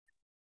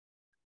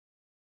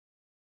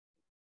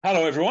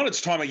Hello, everyone.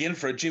 It's time again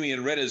for a Jimmy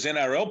and Redden's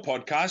NRL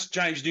podcast.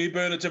 James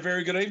Newburn, it's a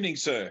very good evening,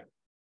 sir.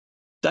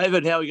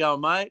 David, how are we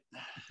going, mate?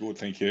 Good,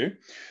 thank you.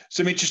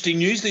 Some interesting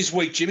news this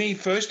week, Jimmy.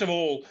 First of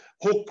all,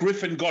 Hook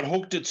Griffin got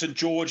hooked at St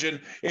George, and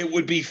it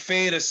would be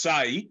fair to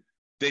say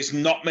there's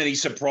not many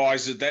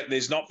surprises.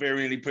 There's not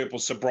very many people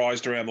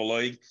surprised around the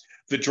league.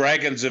 The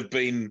Dragons have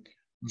been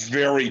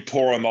very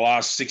poor in the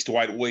last 6 to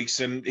 8 weeks,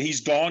 and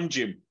he's gone,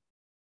 Jim.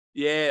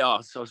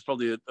 Yeah, so it's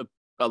probably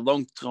a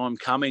long time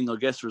coming. I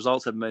guess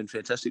results haven't been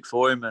fantastic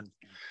for him. And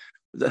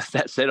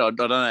that said, I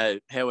don't know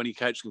how any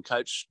coach can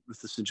coach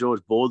with the St George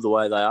board the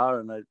way they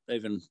are. And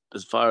even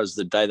as far as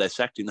the day they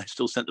sacked him, they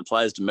still sent the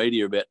players to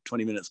media about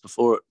 20 minutes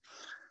before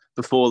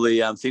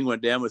the thing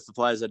went down, with the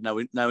players had no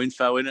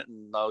info in it,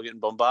 and they were getting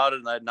bombarded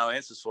and they had no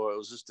answers for it. It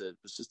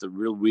was just a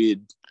real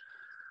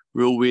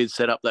weird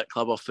setup, that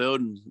club off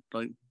field. And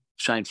like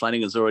Shane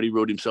Flanagan's already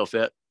ruled himself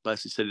out.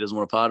 Basically said he doesn't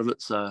want a part of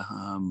it. So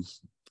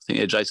I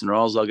think Jason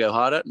Riles they'll go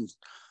hard at,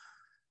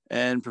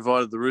 and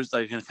provided the Roosters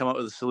they can come up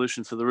with a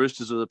solution for the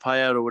Roosters with a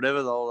payout or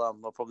whatever,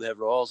 they'll probably have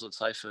Riles, I'd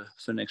say,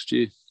 for next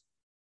year.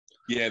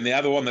 Yeah, and the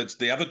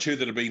other two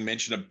that are being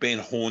mentioned are Ben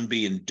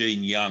Hornby and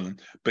Dean Young.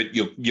 But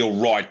you're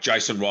right,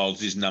 Jason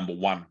Riles is number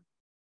one.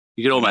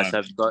 You could almost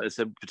have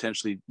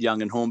potentially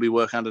Young and Hornby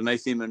work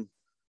underneath him,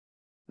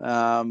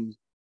 and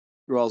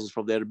Riles has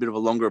probably had a bit of a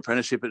longer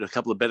apprenticeship at a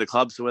couple of better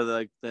clubs, so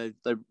whether they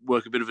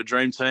work a bit of a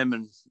dream team,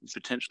 and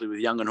potentially with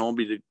Young and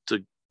Hornby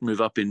to move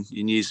up in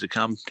years to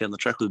come down the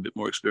track with a bit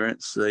more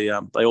experience. They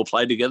all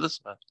played together,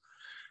 so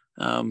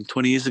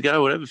 20 years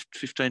ago, whatever,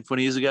 15,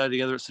 20 years ago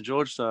together at St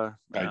George. So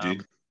they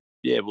did.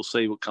 Yeah, we'll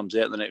see what comes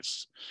out in the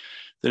next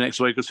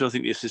week or so. I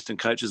think the assistant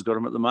coach has got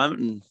him at the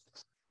moment, and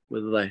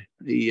whether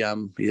he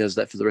has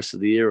that for the rest of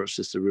the year or it's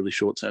just a really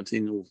short-term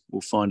thing,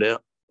 we'll find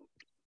out.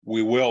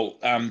 We will.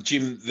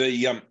 Jim,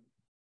 the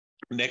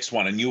next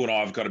one, and you and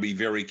I have got to be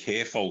very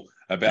careful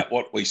about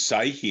what we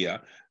say here.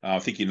 I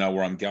think you know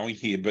where I'm going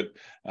here, but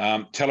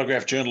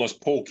Telegraph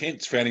journalist Paul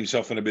Kent's found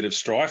himself in a bit of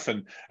strife.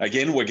 And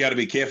again, we're going to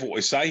be careful what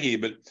we say here,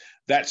 but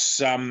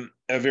that's a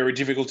very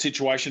difficult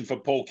situation for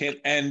Paul Kent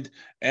and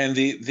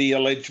the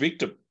alleged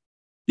victim.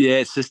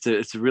 Yeah,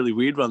 it's a really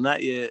weird one. That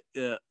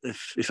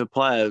if a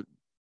player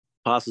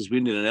passes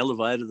wind in an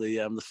elevator,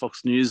 the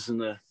Fox News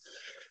and the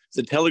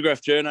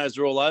Telegraph journos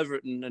are all over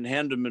it and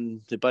hound him,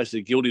 and they're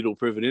basically guilty till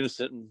proven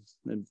innocent.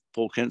 And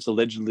Paul Kent's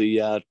allegedly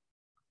has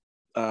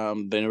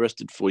been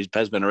arrested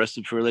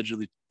for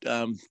allegedly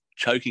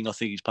choking, I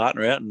think, his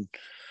partner out, and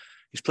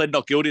he's pled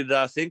not guilty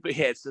today, I think. But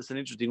yeah, it's an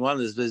interesting one.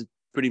 There's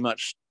pretty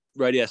much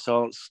radio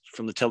silence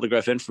from the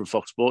Telegraph and from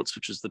Fox Sports,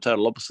 which is the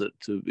total opposite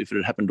to if it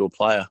had happened to a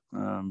player.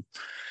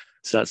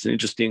 So it's an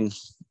interesting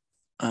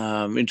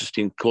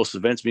course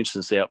of events. It'll be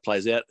interesting to see how it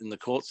plays out in the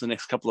courts the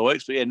next couple of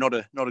weeks. But yeah, not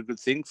a good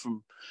thing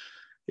from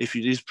if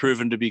it is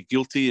proven to be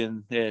guilty,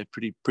 and yeah,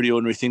 pretty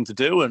ordinary thing to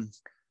do. And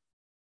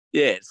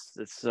yeah,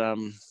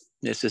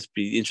 it's just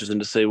be interesting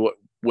to see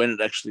when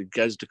it actually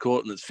goes to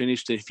court and it's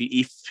finished. If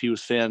he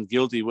was found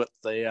guilty, what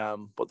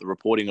the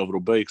reporting of it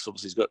will be, because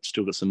obviously he's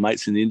still got some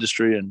mates in the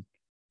industry, and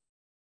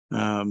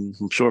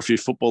I'm sure a few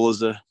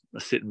footballers are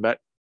sitting back,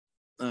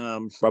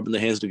 rubbing their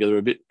hands together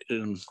a bit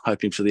and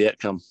hoping for the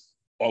outcome.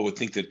 I would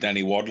think that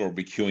Danny Wadler will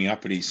be queuing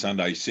up at his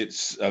Sunday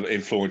sits,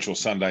 influential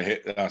Sunday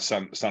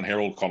Sun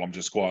Herald column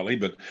just quietly.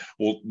 But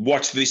we'll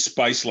watch this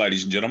space,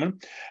 ladies and gentlemen.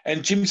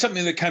 And Jim,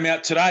 something that came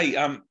out today.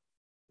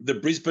 The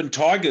Brisbane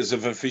Tigers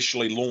have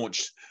officially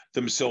launched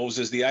themselves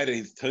as the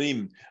 18th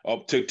team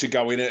to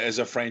go in as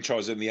a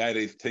franchise in the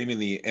 18th team in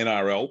the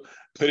NRL.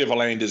 Peter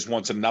V'landers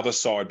wants another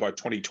side by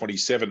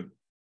 2027.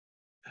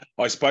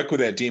 I spoke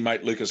with our dear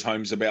mate Lucas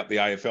Holmes about the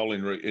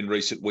AFL in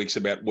recent weeks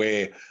about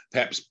where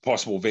perhaps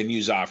possible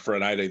venues are for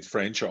an 18th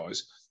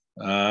franchise.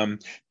 Do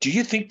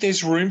you think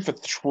there's room for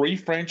 3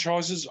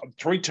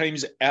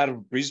 teams out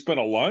of Brisbane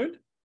alone?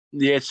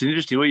 Yeah, it's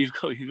interesting. Well, you've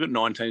got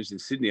 9 teams in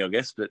Sydney, I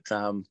guess, but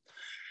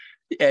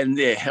and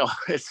yeah,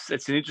 it's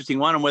an interesting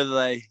one, and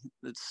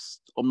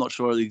I'm not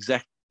sure the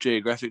exact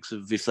geographics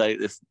of if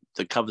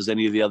it covers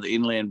any of the other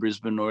inland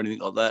Brisbane or anything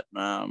like that.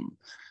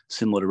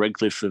 Similar to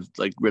Redcliffe,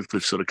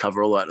 Redcliffe sort of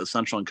cover all that the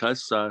Sunshine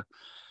Coast. So,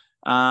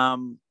 I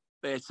don't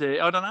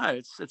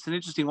know. It's an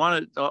interesting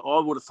one. I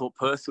would have thought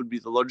Perth would be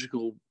the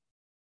logical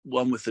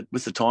one with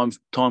the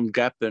time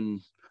gap, and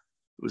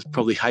it was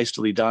probably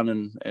hastily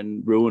done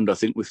and ruined, I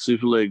think, with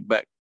Super League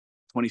back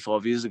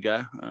 25 years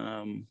ago.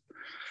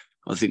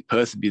 I think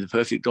Perth would be the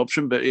perfect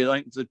option, but yeah,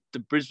 I think the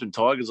Brisbane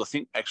Tigers, I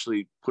think,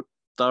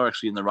 they're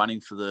actually in the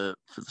running for the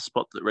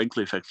spot that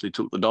Redcliffe actually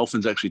took. The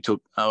Dolphins actually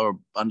took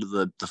under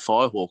the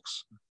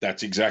Firehawks.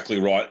 That's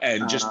exactly right.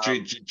 And just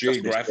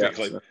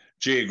geographically,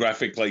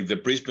 the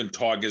Brisbane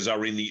Tigers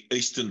are in the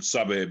eastern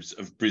suburbs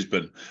of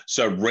Brisbane.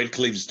 So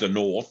Redcliffe's the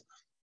north.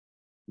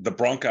 The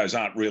Broncos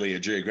aren't really a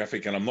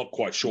geographic, and I'm not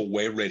quite sure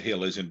where Red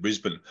Hill is in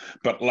Brisbane,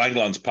 but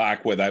Langlands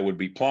Park, where they would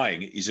be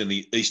playing, is in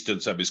the eastern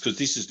suburbs, because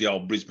this is the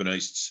old Brisbane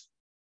Easts.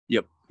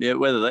 Yep. Yeah.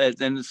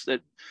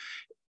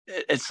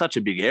 It's such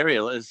a big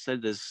area. As I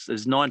said,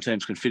 there's 9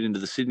 teams can fit into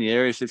the Sydney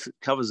area. If it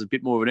covers a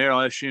bit more of an area,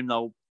 I assume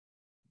they'll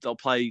they'll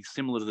play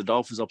similar to the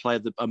Dolphins. They'll play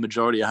a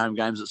majority of home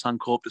games at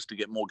Suncorp just to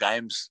get more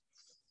games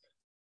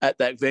at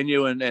that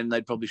venue, and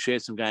they'd probably share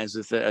some games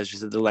with, as you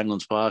said, the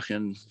Langlands Park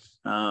and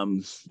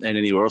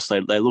anywhere else they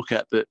look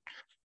at. But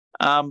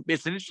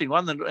it's an interesting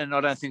one, and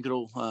I don't think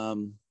it'll.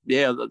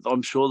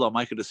 I'm sure they'll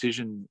make a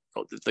decision.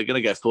 If they're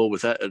going to go forward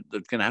with that,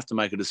 they're going to have to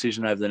make a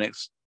decision over the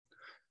next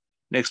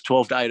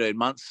 12 to 18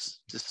 months,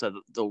 just so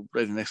that they'll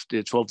over the next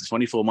 12 to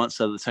 24 months,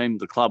 so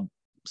the club,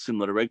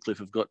 similar to Redcliffe,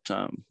 have got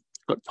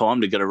time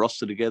to get a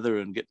roster together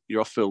and get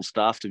your off-field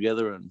staff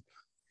together and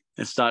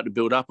start to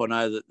build up. I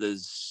know that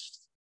there's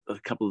a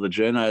couple of the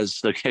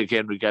journos,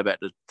 again, we go back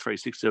to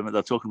 360,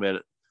 they're talking about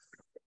it,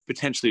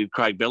 potentially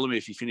Craig Bellamy,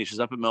 if he finishes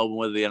up at Melbourne,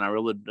 whether the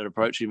NRL would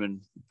approach him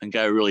and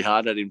go really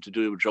hard at him to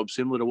do a job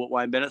similar to what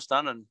Wayne Bennett's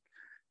done and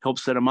help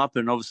set him up.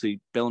 And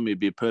obviously Bellamy would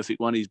be a perfect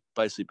one. He's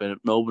basically been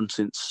at Melbourne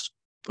since,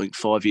 I think,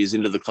 5 years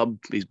into the club.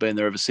 He's been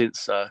there ever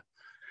since. So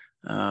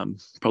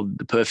probably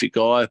the perfect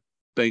guy,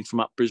 being from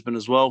up Brisbane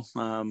as well.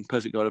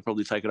 Perfect guy to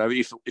probably take it over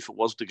if it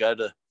was to go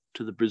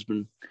to the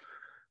Brisbane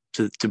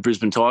to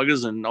Brisbane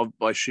Tigers. And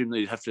I assume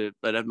they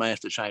may have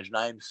to change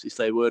names if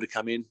they were to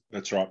come in.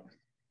 That's right.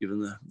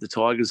 Given the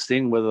Tigers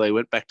thing, whether they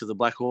went back to the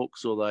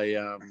Blackhawks or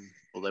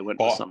they went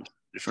to something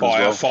different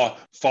as well.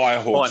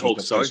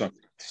 Firehawks.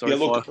 Sorry,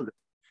 look,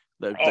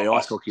 the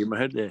ice hockey in my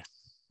head there.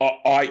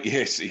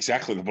 Yes,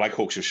 exactly. The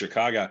Blackhawks of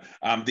Chicago.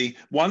 The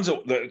ones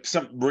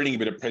some reading a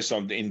bit of press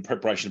on in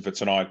preparation for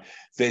tonight.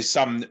 There's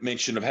some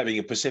mention of having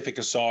a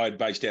Pacifica side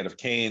based out of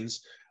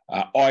Cairns.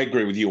 I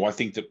agree with you. I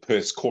think that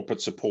Perth's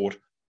corporate support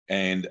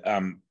and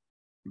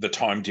the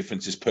time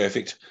difference is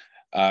perfect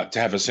to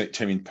have a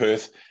team in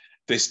Perth.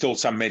 There's still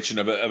some mention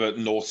of a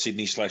North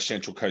Sydney /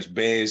 Central Coast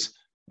Bears.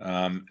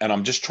 And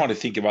I'm just trying to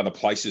think of other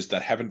places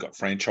that haven't got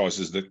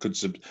franchises that could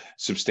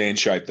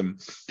substantiate them.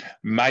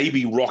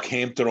 Maybe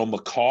Rockhampton or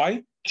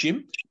Mackay,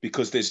 Jim,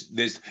 because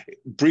there's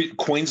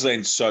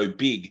Queensland's so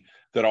big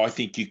that I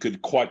think you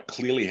could quite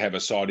clearly have a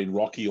side in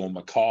Rocky or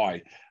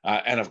Mackay.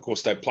 And of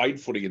course, they played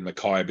footy in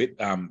Mackay a bit,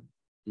 home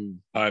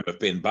of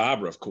Ben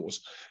Barber, of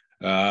course.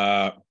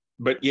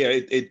 But yeah,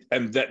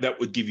 and that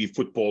would give you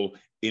football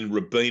in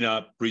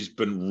Robina,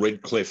 Brisbane,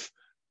 Redcliffe,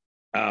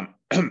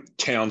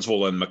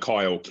 Townsville and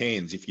Mackay or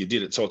Cairns if you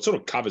did it. So it sort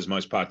of covers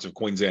most parts of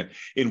Queensland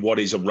in what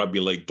is a rugby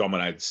league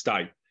dominated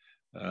state.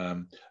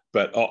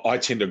 But I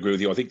tend to agree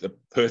with you. I think the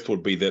Perth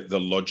would be the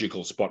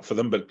logical spot for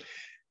them. But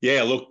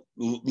yeah, look,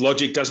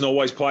 logic doesn't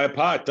always play a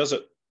part, does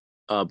it?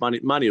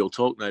 Money will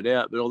talk, no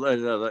doubt. But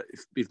although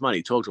if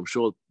money talks, I'm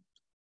sure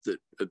that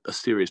a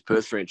serious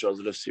Perth franchise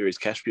would have serious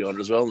cash behind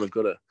it as well. And they've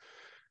got a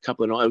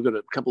couple of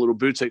little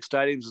boutique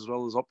stadiums as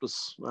well as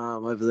Optus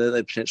over there.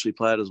 They potentially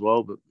play it as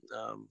well. But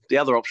the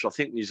other option, I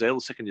think,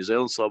 second New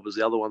Zealand side was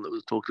the other one that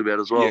was talked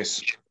about as well.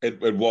 Yes, it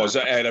was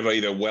out of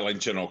either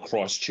Wellington or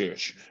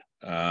Christchurch.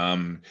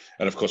 And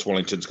of course,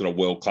 Wellington's got a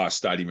world-class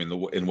stadium in the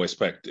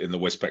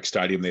Westpac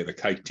Stadium there, the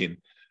Cake Tin.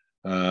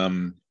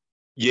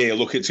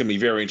 Look, it's going to be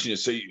very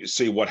interesting to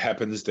see what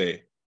happens there.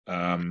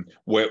 I assume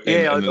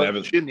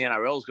the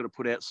NRL's got to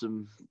put out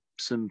some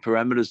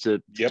parameters to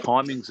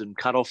timings and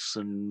cutoffs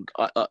and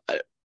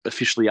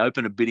officially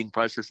open a bidding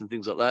process and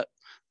things like that.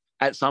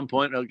 At some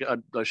point, I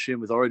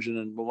assume with Origin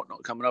and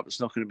whatnot coming up,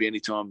 it's not going to be any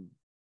time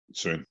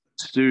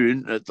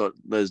soon at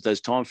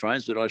those time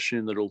frames. But I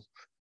assume that'll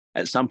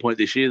at some point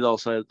this year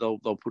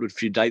they'll put a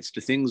few dates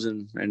to things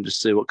and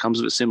just see what comes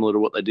of it, similar to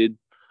what they did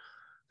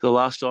the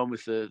last time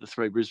with the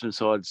three Brisbane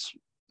sides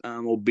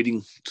all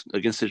bidding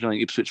against each other.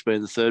 Ipswich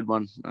being the third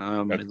one.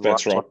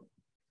 That's right.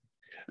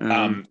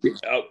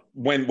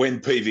 When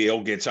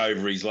PVL gets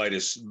over his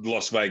latest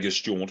Las Vegas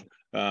jaunt,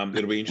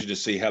 it'll be interesting to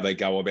see how they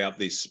go about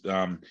this.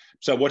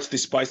 So watch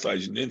this space,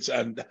 ladies and gents.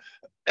 And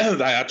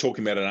they are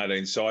talking about an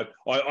 18 side.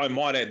 I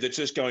might add that,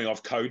 just going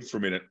off code for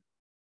a minute,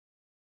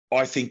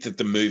 I think that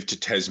the move to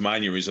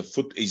Tasmania is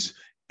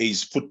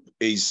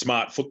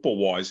smart football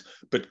wise,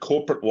 but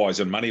corporate wise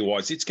and money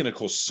wise, it's going to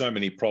cause so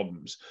many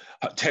problems.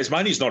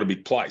 Tasmania's not a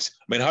big place.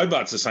 I mean,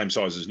 Hobart's the same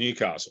size as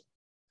Newcastle.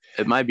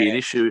 It may be an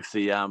issue if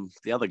the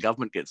other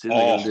government gets in. They're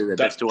going to do their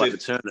best to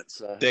overturn it.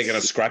 So they're going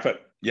to scrap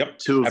it. Yep.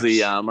 Two of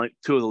the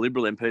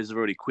Liberal MPs have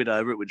already quit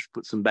over it, which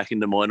puts them back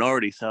into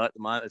minority. So at the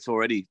moment, it's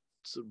already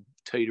sort of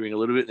teetering a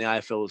little bit. And the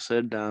AFL have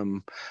said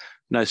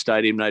no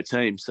stadium, no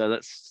team. So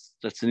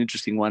that's an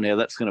interesting one. How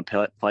that's going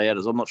to play out.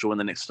 As I'm not sure when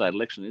the next state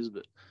election is,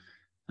 but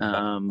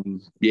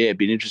it'd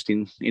be an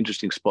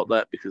interesting spot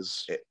that,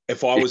 because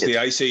if I was the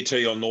ACT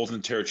or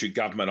Northern Territory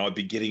government, I'd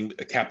be getting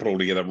a capital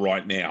together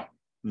right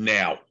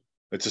now.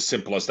 It's as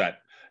simple as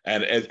that.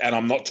 And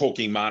I'm not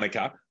talking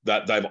Manuka,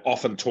 that they've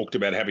often talked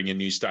about having a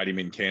new stadium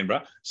in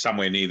Canberra,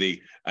 somewhere near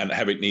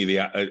have it near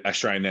the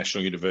Australian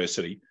National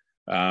University.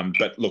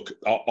 But look,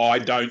 I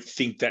don't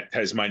think that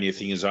Tasmania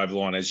thing is over the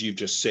line. As you've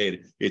just said,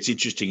 it's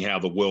interesting how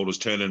the world is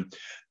turning.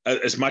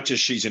 As much as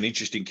she's an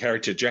interesting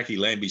character, Jackie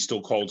Lambie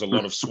still holds a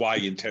lot of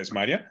sway in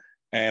Tasmania.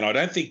 And I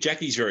don't think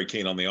Jackie's very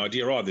keen on the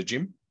idea either,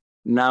 Jim.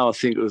 No, I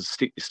think it was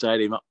stick your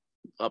stadium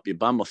up your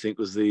bum, I think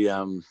was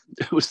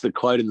the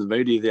quote in the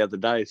media the other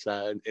day.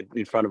 So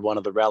in front of one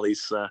of the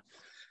rallies,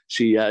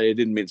 she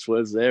didn't mince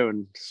words there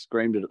and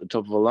screamed it at the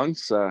top of her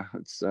lungs. So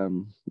it's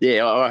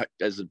I,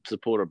 as a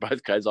supporter of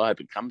both codes, I hope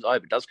it comes. I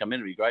hope it does come in.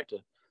 It'd be great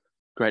to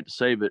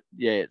see. But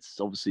yeah, it's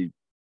obviously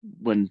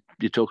when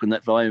you're talking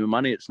that volume of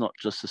money, it's not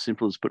just as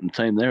simple as putting a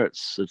team there.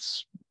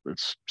 It's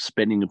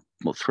spending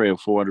what $300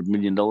 or $400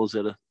 million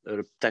out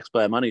of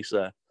taxpayer money.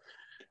 So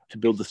to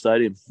build the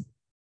stadium,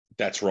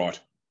 that's right.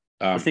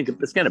 I think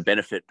it's going to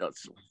benefit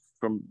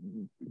from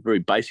very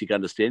basic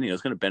understanding.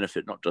 It's going to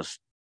benefit not just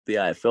the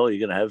AFL.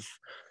 You're going to have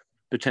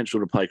potential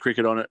to play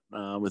cricket on it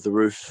with the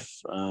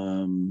roof.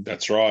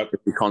 That's right.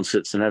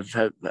 Concerts and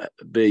have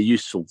be a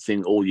useful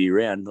thing all year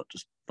round, not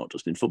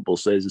just in football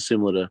season,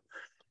 similar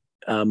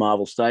to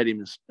Marvel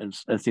stadiums and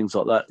things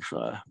like that.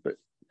 So,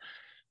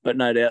 but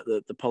no doubt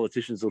that the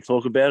politicians will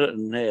talk about it,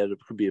 and it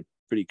could be a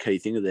pretty key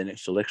thing of their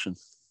next election.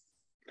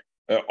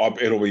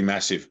 It'll be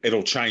massive.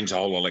 It'll change the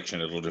whole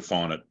election. It'll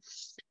define it.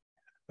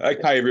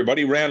 Okay,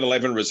 everybody, round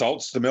 11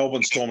 results. The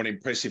Melbourne Storm an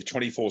impressive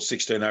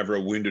 24-16 over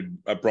a wounded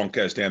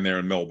Broncos down there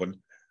in Melbourne.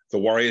 The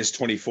Warriors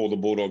 24, the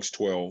Bulldogs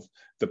 12.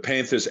 The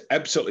Panthers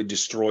absolutely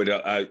destroyed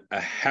a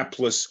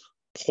hapless,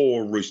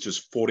 poor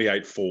Roosters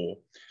 48-4.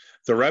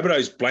 The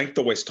Rabbitohs blanked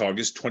the West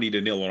Tigers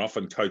 20-0, and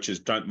often coaches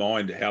don't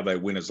mind how they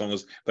win as long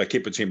as they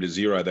keep a team to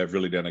 0. They've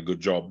really done a good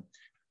job.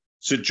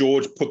 St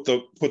George put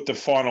the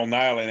final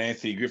nail in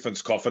Anthony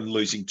Griffin's coffin,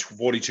 losing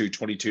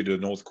 42-22 to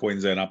North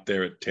Queensland up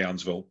there at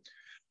Townsville.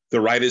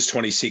 The Raiders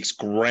 26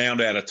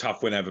 ground out a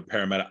tough win over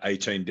Parramatta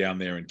 18 down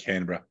there in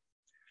Canberra.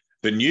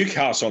 The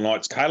Newcastle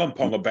Knights, Kalen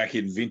Ponga back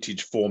in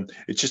vintage form.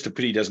 It's just a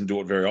pity he doesn't do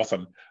it very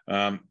often.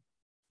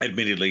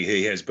 Admittedly,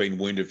 he has been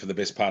wounded for the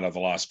best part of the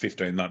last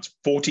 15 months.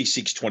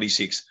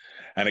 46-26.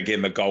 And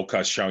again, the Gold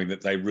Coast showing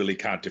that they really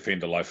can't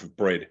defend a loaf of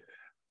bread.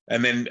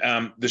 And then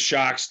the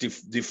Sharks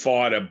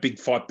defied a big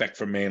fight back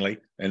from Manly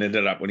and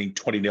ended up winning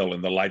 20-0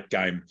 in the late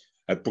game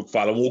at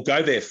Brookvale. And we'll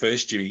go there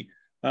first, Jimmy.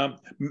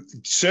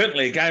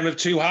 Certainly a game of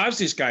two halves,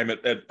 this game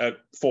at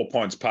 4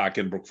 Points Park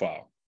in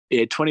Brookvale.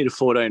 Yeah,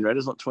 20-14,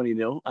 Redders, not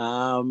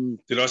 20-0.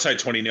 Did I say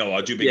 20-0?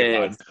 I do beg your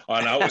pardon.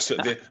 I know it was,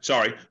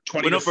 sorry,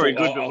 20. We're not very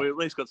good, but we at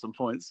least got some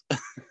points.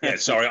 Yeah,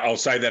 sorry, I'll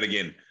say that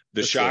again.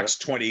 The Sharks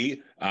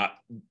 20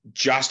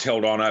 just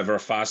held on over a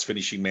fast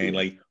finishing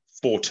Manly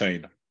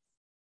 14.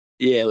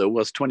 Yeah, it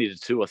was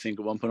 20-2, I think,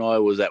 at one point. I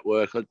was at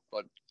work. I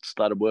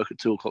started work at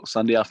 2:00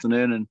 Sunday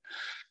afternoon and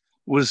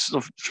was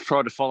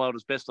tried to follow it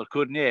as best I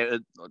could. And yeah,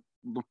 it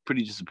looked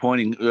pretty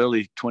disappointing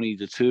early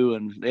 20-2.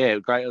 And yeah,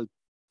 great,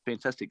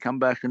 fantastic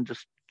comeback and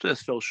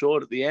just fell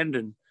short at the end.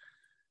 And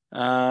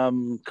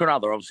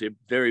Cronulla obviously a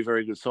very,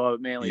 very good side.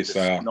 But Manly, yes,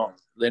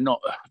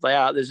 they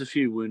are. There's a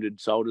few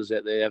wounded soldiers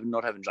out there.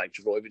 Not having Jake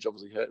Trbojevic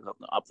obviously hurt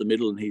up the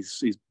middle, and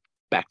he's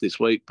back this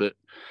week. But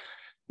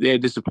yeah,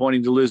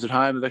 disappointing to lose at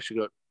home. They've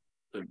actually got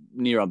a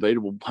near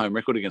unbeatable home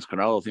record against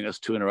Cronulla. I think that's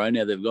 2 in a row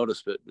now they've got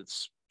us, but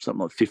it's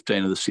something like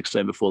 15 of the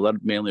 16 before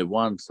that Manly have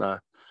won. So,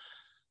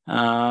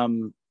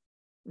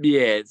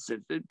 it's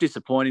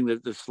disappointing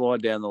that the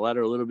slide down the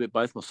ladder a little bit.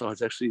 Both my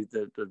sides actually,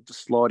 the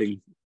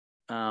sliding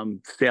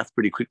south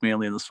pretty quick,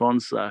 Manly and the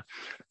Swans. So,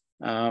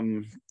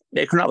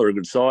 Cronulla are a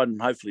good side,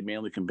 and hopefully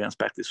Manly can bounce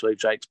back this week.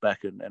 Jake's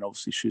back, and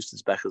obviously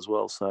Schuster's back as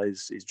well. So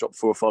he's dropped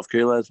 4 or 5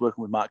 kilos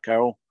working with Mark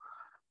Carroll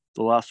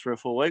the last 3 or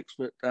 4 weeks,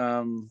 but.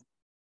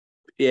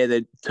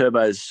 The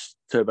Turbo's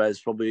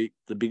probably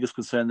the biggest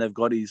concern they've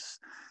got. He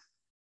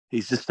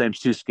just seems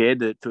too scared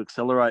to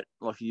accelerate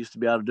like he used to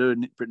be able to do.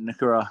 And Britton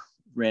Nickera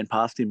ran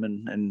past him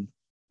and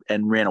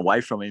ran away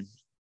from him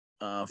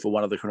for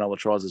one of the Cronulla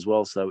tries as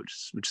well. So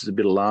which is a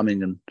bit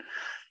alarming and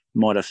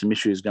might have some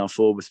issues going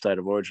forward with state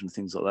of origin and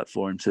things like that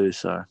for him too.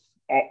 So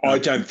I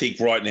don't think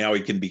right now he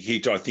can be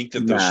hit. I think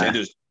that the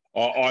centres.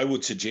 I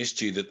would suggest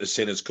to you that the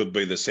centres could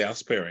be the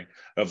Souths pairing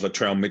of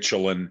Latrell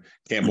Mitchell and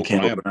Campbell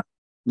Graham.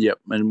 Yep,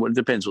 and it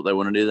depends what they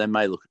want to do. They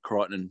may look at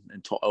Crichton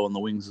and Toto on the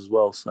wings as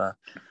well. So,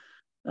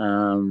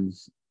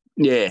 it's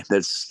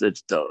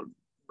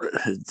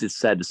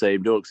sad to see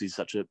him do it because he's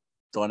such a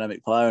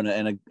dynamic player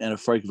and a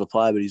freak of a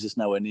player, but he's just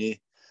nowhere near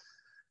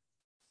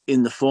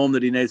in the form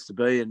that he needs to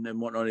be and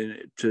whatnot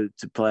to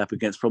play up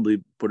against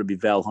probably would it be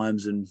Val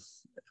Holmes and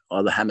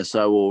either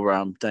Hamiso or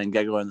Dane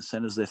Gagai in the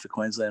centres there for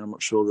Queensland. I'm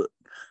not sure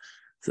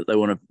that they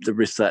want to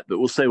risk that, but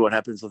we'll see what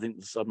happens. I'm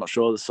not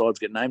sure the sides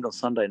get named on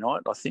Sunday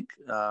night. I think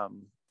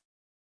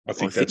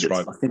that's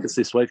right. I think it's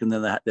this week, and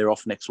then they're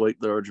off next week.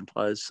 The Origin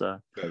players, so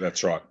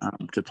that's right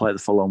to play the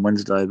following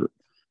Wednesday. But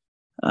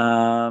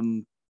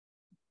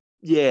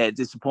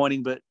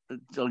disappointing. But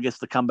I guess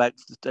the comeback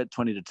at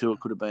 20-2, it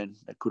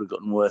could have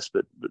gotten worse.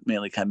 But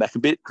Manly came back a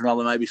bit.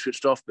 Cronulla maybe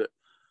switched off, but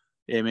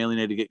yeah, Manly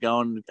need to get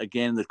going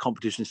again. The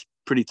competition is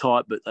pretty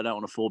tight, but they don't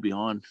want to fall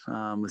behind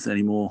with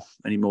any more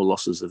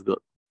losses they've got.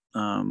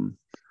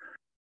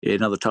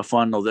 Another tough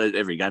one. Although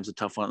every game's a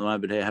tough one at the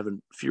moment, but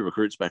having a few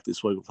recruits back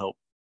this week will help.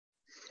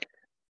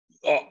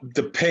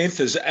 The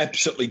Panthers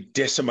absolutely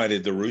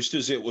decimated the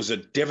Roosters. It was a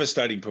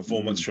devastating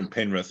performance from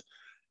Penrith.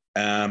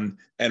 And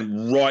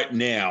right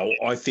now,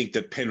 I think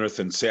that Penrith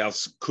and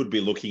Souths could be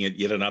looking at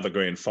yet another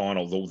grand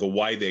final, the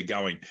way they're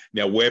going.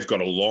 Now, we've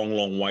got a long,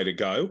 long way to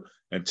go,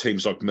 and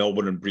teams like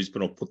Melbourne and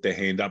Brisbane will put their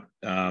hand up.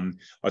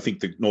 I think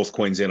the North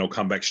Queensland will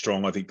come back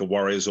strong. I think the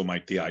Warriors will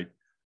make the 8.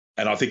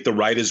 And I think the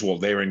Raiders will.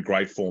 They're in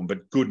great form.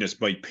 But goodness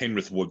me,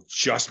 Penrith were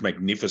just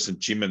magnificent,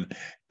 Jim, and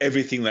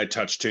everything they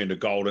touched turned to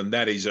gold. And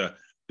that is the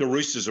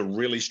Roosters are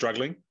really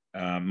struggling.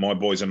 My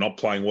boys are not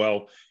playing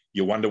well.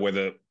 You wonder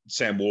whether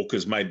Sam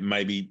Walker's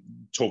maybe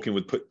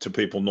talking to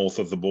people north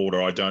of the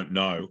border. I don't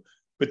know.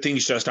 But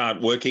things just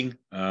aren't working.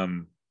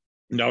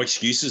 No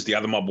excuses. The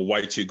other mob were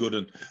way too good,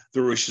 and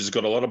the Roosters have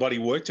got a lot of bloody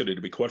work to do,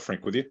 to be quite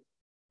frank with you.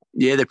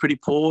 Yeah, they're pretty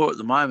poor at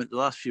the moment. The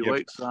last few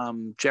weeks,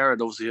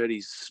 Jared obviously hurt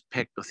his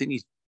pec. I think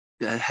he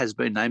has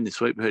been named this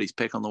week, but hurt his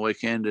pec on the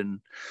weekend. And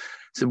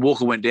so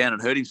Walker went down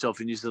and hurt himself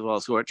in New South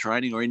Wales or at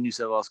training or in New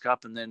South Wales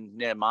Cup. And then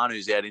now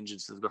Manu's out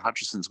injured, so they've got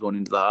Hutchison's gone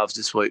into the halves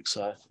this week.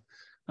 So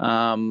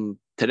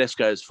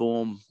Tedesco's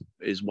form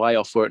is way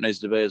off where it needs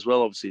to be as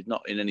well. Obviously,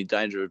 not in any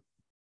danger of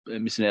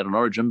missing out on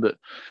Origin, but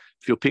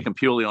if you're picking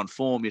purely on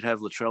form, you'd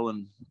have Latrell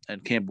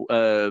and Campbell,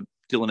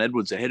 Dylan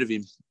Edwards ahead of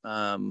him.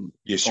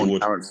 Yes, you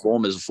would. Current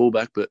form as a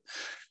fullback, but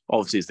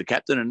obviously as the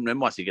captain, and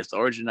once he gets to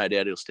Origin, no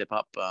doubt he'll step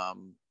up.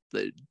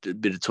 A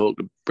bit of talk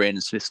to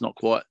Brandon Smith's not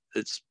quite.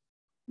 It's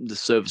the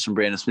service from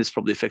Brandon Smith's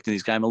probably affecting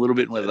his game a little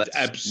bit. Whether that's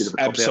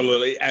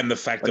absolutely, and the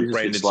fact that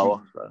Brandon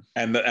slower,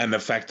 and the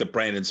fact that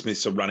Brandon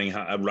Smith's a running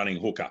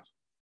hooker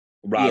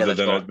rather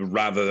than a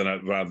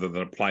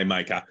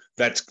playmaker,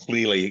 that's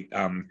clearly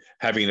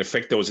having an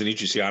effect. There was an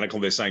interesting article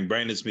there saying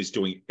Brandon Smith's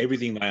doing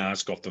everything they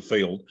ask off the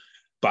field,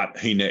 but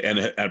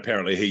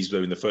apparently he's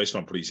doing the first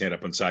one, put his hand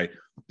up and say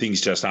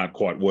things just aren't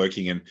quite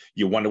working. And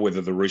you wonder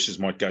whether the Roosters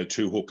might go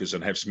 2 hookers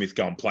and have Smith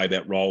go and play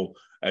that role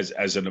as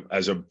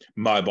a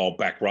mobile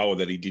back rower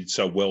that he did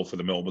so well for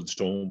the Melbourne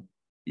Storm.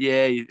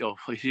 Yeah, you got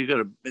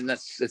to, and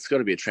it's got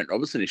to be a Trent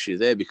Robertson issue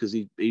there because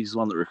he's the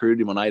one that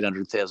recruited him on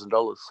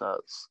 $800,000. So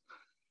it's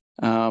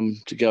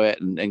to go out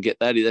and get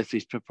that,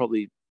 he's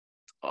probably.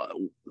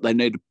 They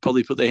need to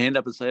probably put their hand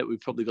up and say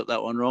we've probably got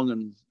that one wrong,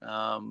 and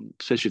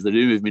especially if they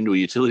do move him into a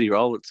utility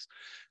role, it's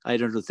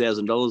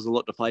 $800,000, a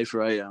lot to pay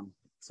for a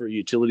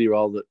utility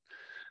role. That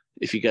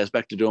if he goes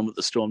back to doing with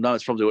the Storm, no,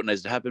 it's probably what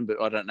needs to happen.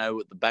 But I don't know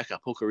what the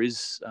backup hooker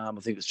is. I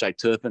think it's Jake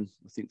Turpin.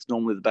 I think it's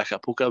normally the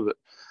backup hooker, but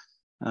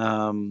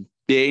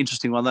yeah,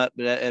 interesting one that.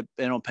 But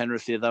and on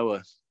Penrith here, they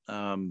were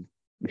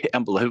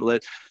unbelievable.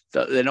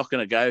 They're not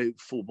going to go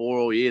full bore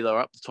all year. They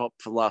were up the top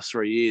for the last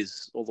 3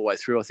 years, all the way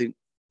through. I think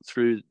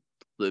through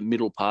the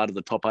middle part of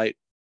the top 8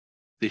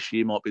 this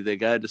year might be their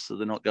go, just so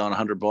they're not going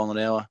 100 miles an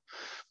hour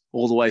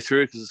all the way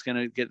through, because it's going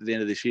to get to the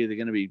end of this year.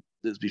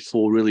 There's be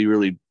 4 really,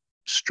 really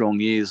strong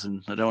years,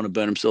 and they don't want to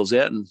burn themselves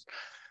out. And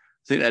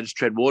I think they just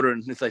tread water.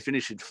 And if they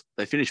finish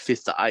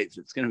 5th to 8th,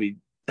 it's going to be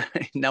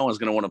no one's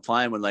going to want to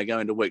play them when they go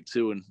into week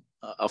 2 and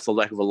off the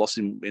lack of a loss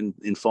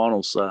in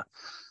finals. So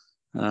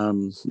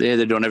yeah,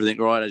 they're doing everything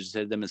right. As you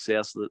said, them and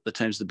South, the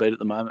teams to beat at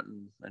the moment,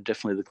 and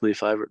definitely the clear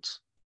favourites.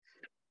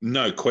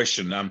 No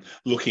question.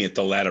 Looking at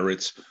the ladder,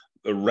 it's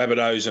the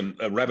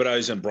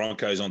Rabbitohs and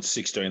Broncos on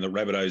 16. The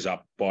Rabbitohs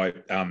up by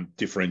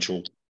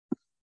differential.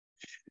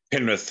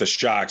 Penrith, the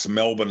Sharks,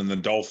 Melbourne and the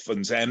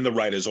Dolphins and the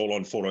Raiders all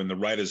on 14. The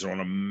Raiders are on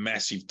a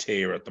massive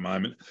tear at the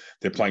moment.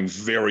 They're playing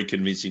very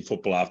convincing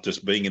football after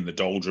just being in the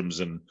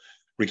doldrums, and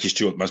Ricky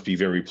Stewart must be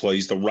very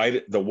pleased.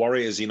 The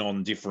Warriors in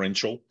on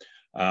differential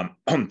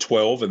on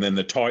 12, and then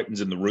the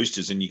Titans and the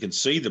Roosters, and you can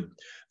see the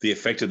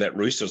effect of that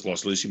Roosters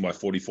loss, losing by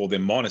 44. They're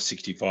minus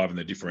 65 in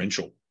the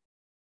differential.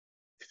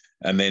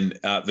 And then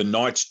the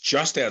Knights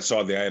just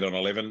outside the 8 on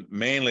 11,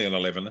 Manly on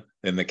 11,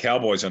 then the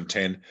Cowboys on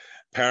 10,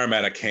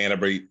 Parramatta,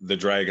 Canterbury, the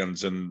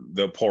Dragons, and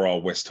the poor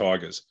old West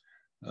Tigers.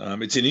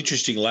 It's an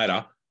interesting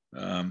ladder.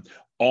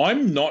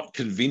 I'm not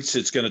convinced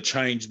it's going to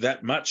change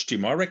that much,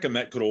 Tim. I reckon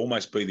that could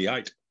almost be the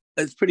 8.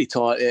 It's pretty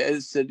tight.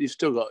 You've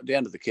still got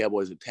down to the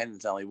Cowboys at 10.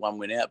 It's only 1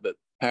 win out, but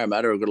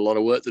Parramatta have got a lot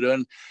of work to do.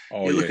 And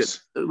look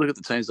at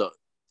the teams like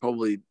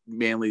probably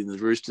Manly and the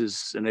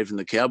Roosters and even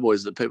the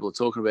Cowboys that people are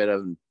talking about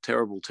having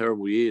terrible,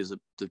 terrible years.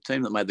 The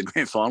team that made the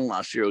grand final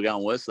last year are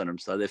going worse than them,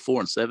 so they're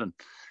 4-7.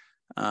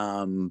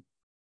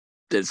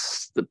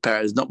 There's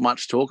not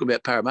much talk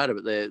about Parramatta,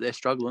 but they're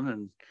struggling,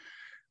 and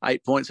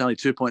 8 points, only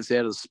 2 points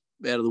out of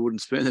the wooden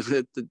spoon.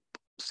 They're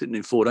sitting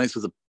in 14th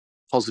with a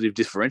positive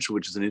differential,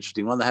 which is an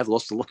interesting one. They have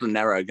lost a lot of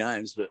narrow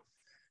games,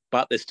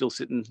 but they're still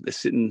sitting. They're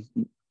sitting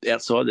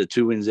outside. They're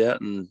 2 wins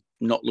out and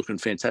not looking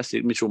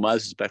fantastic. Mitchell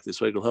Moses back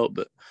this week will help,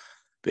 but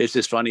it's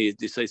just funny.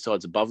 You see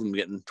sides above them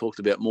getting talked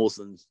about more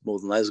than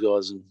those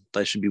guys, and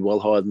they should be well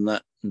higher than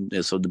that. And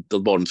yeah, so the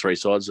bottom 3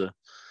 sides are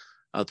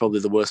probably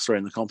the worst 3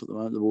 in the comp at the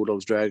moment. The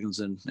Bulldogs, Dragons,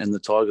 and the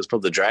Tigers.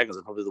 Probably the Dragons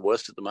are probably the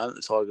worst at the moment.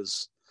 The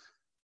Tigers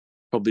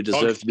probably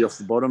deserve to be off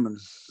the bottom. And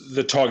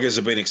the Tigers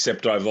have been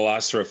accepted over the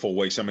last 3 or 4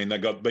 weeks. I mean, they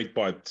got beat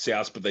by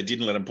South, but they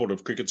didn't let them put a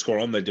cricket score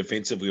on. They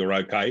defensively were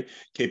okay.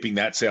 Keeping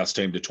that South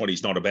team to 20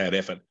 is not a bad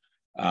effort.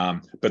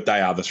 But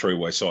they are the three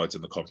worst sides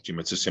in the conference.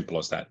 It's as simple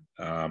as that.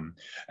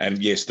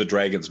 And yes, the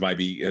Dragons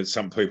maybe,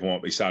 some people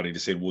might be starting to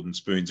send wooden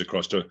spoons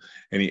across to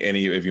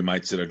any of your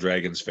mates that are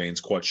Dragons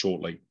fans quite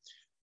shortly.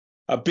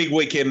 A big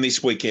weekend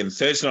this weekend.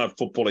 Thursday night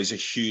football is a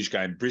huge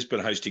game. Brisbane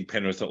hosting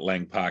Penrith at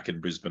Lang Park in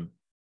Brisbane.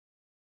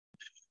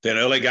 Then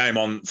early game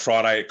on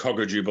Friday at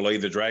Cogger Jubilee,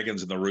 the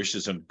Dragons and the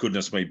Roosters, and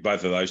goodness me,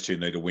 both of those two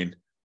need a win.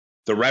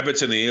 The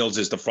Rabbits and the Eels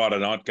is the Friday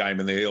night game,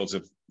 and the Eels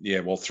have,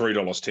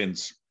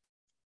 $3.10's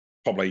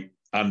probably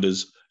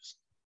unders.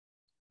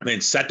 And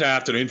then Saturday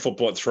afternoon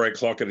football at 3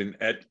 o'clock at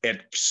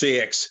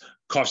CX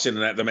Coffs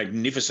International, the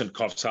magnificent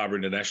Coffs Harbour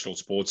International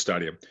Sports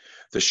Stadium.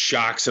 The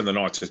Sharks and the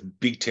Knights, a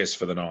big test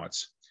for the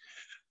Knights.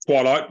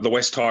 Twilight, the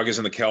West Tigers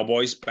and the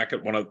Cowboys, back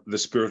at one of the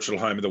spiritual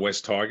home of the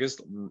West Tigers,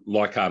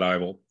 Leichhardt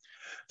Oval.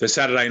 The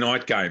Saturday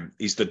night game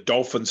is the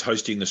Dolphins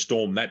hosting the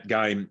Storm. That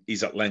game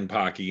is at Lang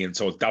Park again,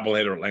 so a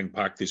doubleheader at Lang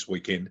Park this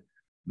weekend.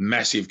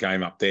 Massive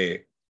game up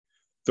there.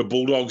 The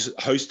Bulldogs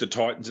host the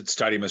Titans at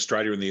Stadium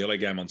Australia in the early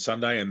game on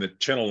Sunday, and the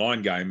Channel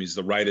 9 game is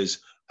the Raiders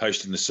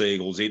hosting the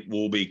Seagulls. It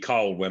will be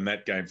cold when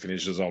that game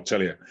finishes, I'll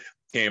tell you.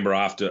 Canberra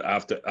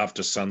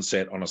after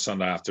sunset on a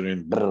Sunday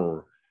afternoon.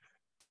 Brrr.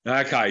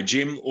 Okay,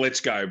 Jim, let's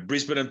go.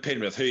 Brisbane and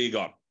Penrith, who you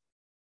got?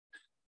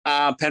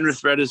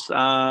 Penrith Raiders.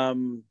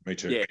 Me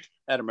too. Yeah,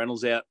 Adam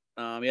Reynolds out.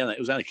 It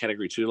was only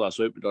Category 2 last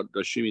week, but I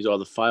assume he's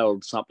either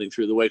failed something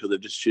through the week or they're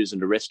just choosing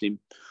to rest him.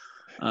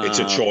 It's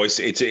a choice.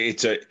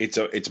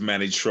 It's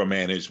managed for a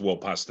man who's well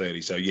past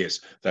 30. So yes,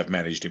 they've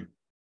managed him.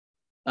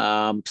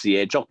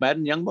 Jock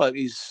Madden, young bloke.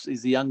 He's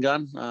the young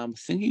gun. I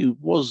think he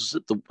was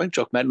when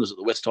Jock Madden was at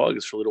the West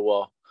Tigers for a little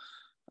while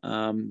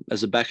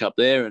as a backup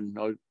there, and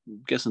I'm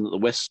guessing that the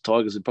West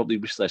Tigers would probably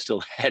wish they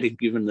still had him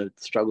given the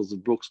struggles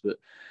of Brooks. But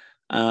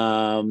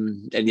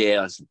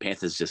the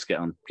Panthers just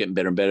getting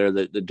better and better.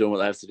 They're doing what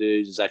they have to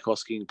do. Zach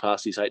Hosking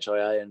passed his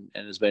HIA and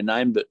has been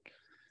named, but.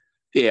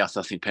 Yeah,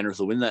 I think Penrith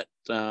will win that.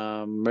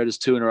 Raiders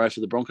 2 in a row for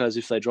the Broncos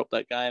if they drop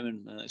that game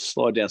and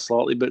slide down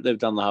slightly, but they've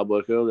done the hard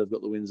work early. They've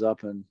got the wins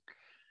up, and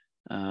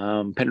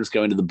Penrith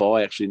go into the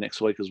bye actually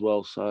next week as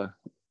well. So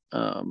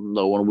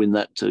they'll want to win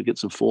that to get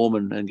some form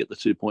and get the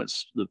 2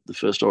 points, the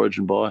first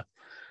Origin bye.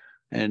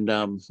 And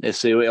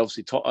SCW,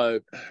 obviously Toto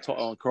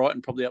and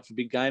Crichton probably up for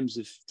big games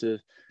just to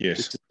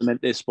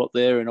cement their spot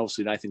there. And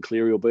obviously Nathan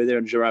Cleary will be there,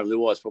 and Jerome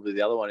Luai is probably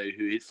the other one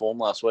who hit form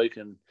last week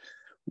and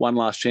one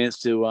last chance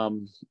to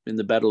in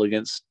the battle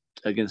against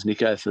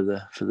Nico for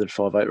the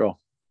 5'8" role.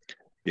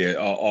 Yeah,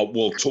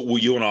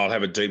 you and I will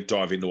have a deep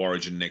dive into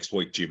Origin next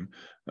week, Jim.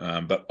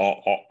 But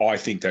I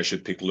think they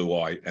should pick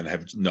Luai and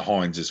have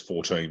Hines as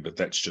 14. But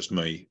that's just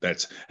me.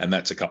 That's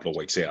a couple of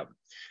weeks out.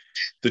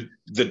 The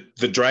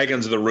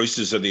Dragons and the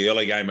Roosters are the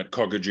early game at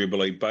Cogger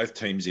Jubilee. Both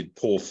teams in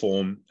poor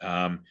form.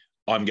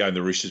 I'm going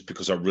the Roosters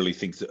because I really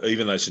think that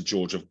even though St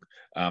George have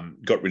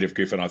got rid of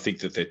Griffin, I think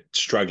that they're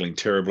struggling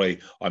terribly.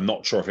 I'm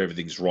not sure if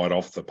everything's right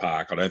off the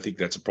park. I don't think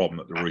that's a problem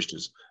at the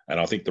Roosters, and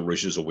I think the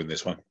Roosters will win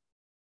this one.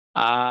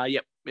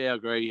 Yep. Yeah, I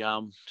agree.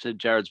 Said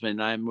Jared's been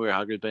named,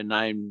 Murray-Hugger's been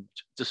named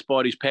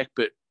despite his pack,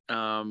 but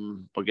I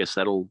guess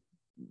they'll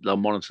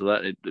monitor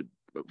that. It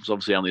was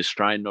obviously only a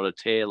strain, not a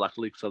tear,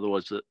 luckily, because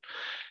otherwise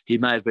he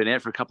may have been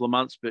out for a couple of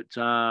months. But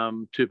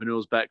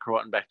Tupanua's back,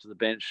 Crichton back to the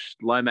bench.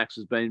 Lomax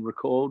has been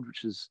recalled,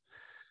 which is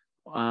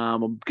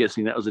I'm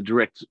guessing that was a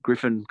direct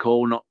Griffin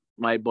call, not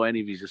made by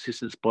any of his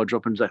assistants by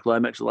dropping Zach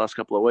Lomax the last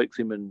couple of weeks.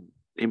 Him and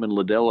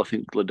Liddell. I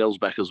think Liddell's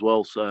back as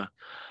well. So as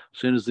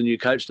soon as the new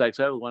coach takes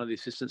over, one of the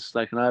assistants has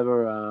taken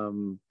over.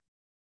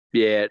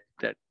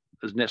 That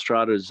as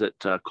Nestrada is at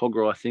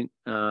Cogra, I think.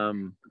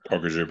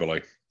 Cogger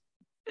Jubilee.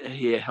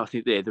 Yeah, I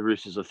think the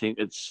Roosters. I think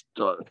it's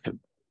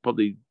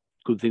probably a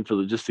good thing for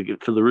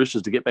the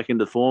Roosters to get back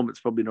into form. It's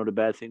probably not a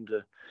bad thing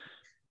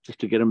just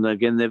to get them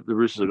again. The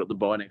Roosters have got the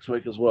bye next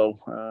week as well.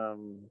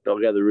 I'll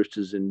go the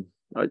Roosters in.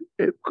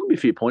 It could be a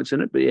few points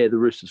in it, but yeah, the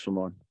Roosters for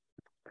mine.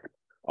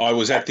 I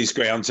was at this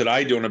ground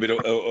today doing a bit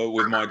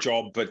with my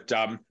job, but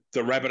the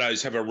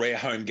Rabbitohs have a rare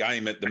home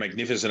game at the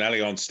magnificent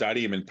Allianz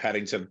Stadium in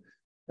Paddington.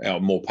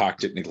 Moore Park,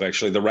 technically,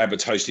 actually. The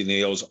Rabbits hosting the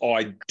Eels.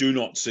 I do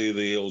not see the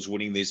Eels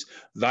winning this.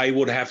 They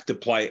would have to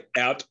play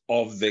out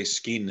of their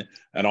skin,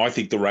 and I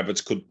think the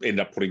Rabbits could end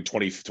up putting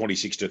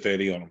 26 to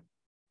 30 on them.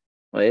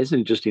 Well, it's an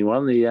interesting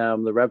one.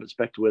 The Rabbits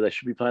back to where they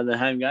should be playing their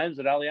home games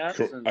at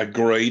Allianz.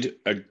 Agreed.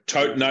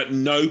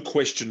 No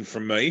question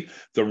from me.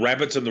 The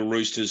Rabbits and the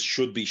Roosters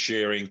should be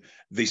sharing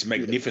this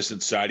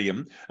magnificent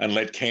stadium and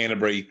let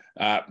Canterbury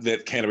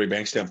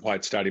Bankstown play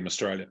at Stadium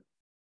Australia.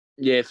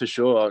 Yeah, for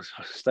sure.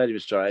 Stadium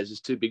Australia is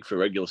just too big for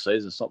regular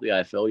season. It's not the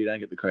AFL. You don't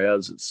get the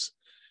crowds.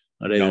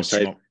 I'd even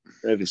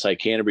say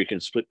Canterbury can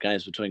split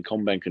games between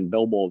Combank and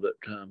Belmore,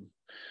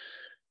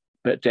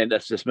 but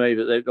that's just me.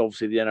 But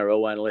obviously the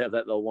NRL won't allow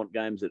that. They'll want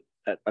games at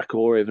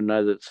Accor, even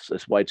though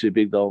that's way too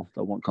big. They'll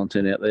want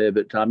content out there.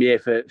 But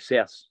for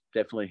South,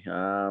 definitely.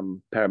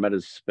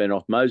 Parramatta's been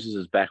off. Moses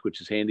is back, which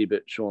is handy,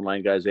 but Sean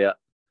Lane goes out.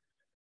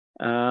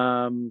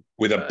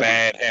 With a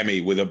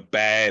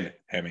bad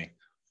hammy.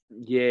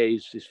 Yeah,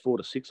 he's 4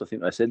 to 6, I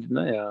think they said, didn't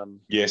they?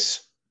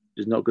 Yes.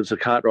 is not good. So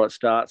Cartwright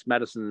starts.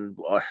 Madison,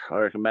 I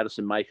reckon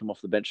Madison may come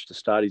off the bench to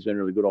start. He's been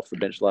really good off the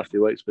bench the last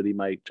few weeks, but he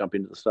may jump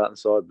into the starting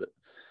side. But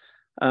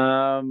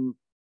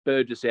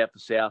Burgess out for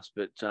South,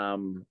 but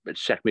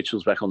Shaq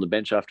Mitchell's back on the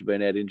bench after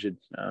being out injured.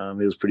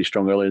 He was pretty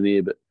strong early in the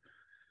year, but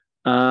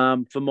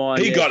for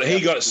mine, he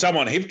got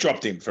someone hip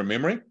dropped him from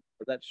memory.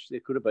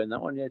 It could have been that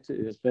one, yeah. Too.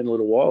 It's been a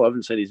little while. I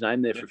haven't seen his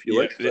name there for a few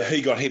weeks. So.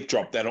 He got hip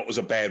dropped. That was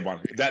a bad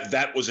one.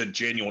 That was a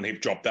genuine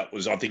hip drop. That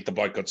was, I think, the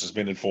bloke got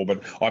suspended for.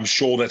 But I'm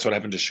sure that's what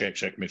happened to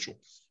Shaq Mitchell.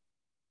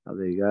 Oh,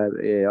 there you go.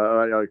 Yeah,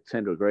 I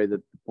tend to agree that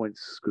the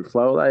points could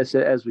flow.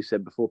 As we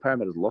said before,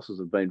 Parramatta's losses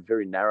have been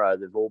very narrow.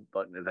 They've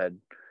had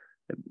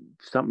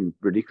something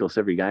ridiculous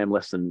every game,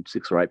 less than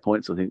 6 or 8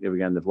 points. I think every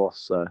game they've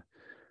lost. So,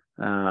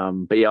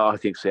 but yeah, I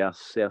think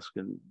South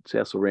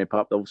will ramp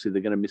up. Obviously,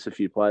 they're going to miss a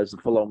few players the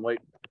following week,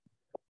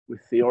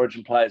 with the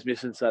Origin players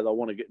missing, so they'll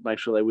want to make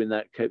sure they win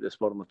that, keep their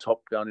spot on the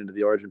top going into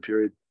the Origin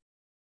period.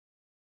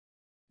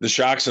 The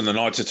Sharks and the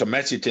Knights, it's a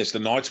massive test. The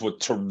Knights were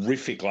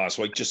terrific last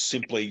week, just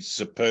simply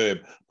superb,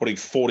 putting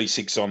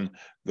 46 on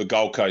the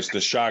Gold Coast.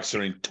 The Sharks are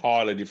an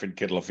entirely different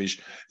kettle of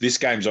fish. This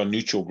game's on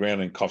neutral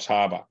ground in Coffs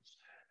Harbour.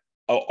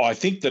 I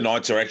think the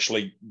Knights are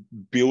actually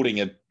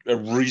building a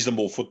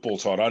reasonable football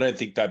side. I don't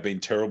think they've been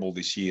terrible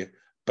this year,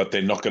 but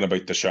they're not going to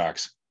beat the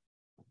Sharks.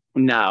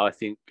 No, I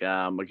think,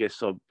 I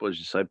guess I was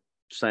just say,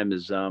 same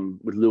as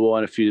with Luai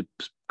and a few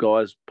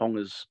guys.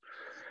 Ponga's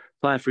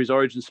playing for his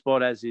Origin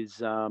spot, as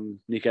is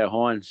Nico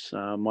Hines.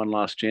 One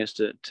last chance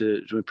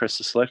to impress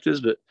the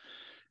selectors. But,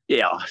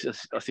 yeah,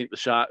 I think the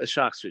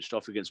Sharks switched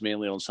off against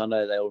Manly on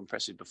Sunday. They were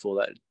impressive before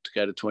that to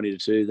go to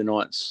 20-2. The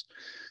Knights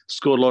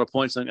scored a lot of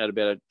points. I think they had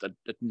about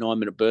a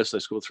 9-minute burst. They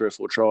scored 3 or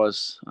 4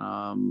 tries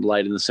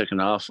late in the second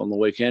half on the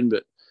weekend.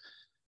 But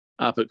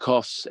up at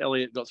Coffs,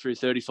 Elliott got through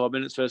 35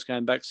 minutes, first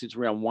game back since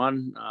round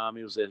 1.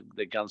 He was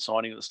their gun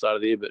signing at the start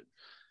of the year. But,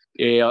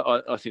 yeah,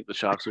 I think the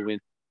Sharks will win.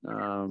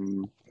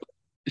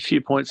 A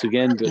few points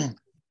again, but,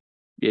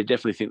 yeah,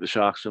 definitely think the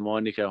Sharks are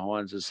mine. Nico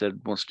Hines has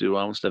said wants to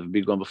have a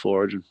big one before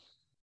Origin.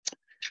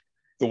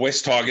 The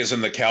West Tigers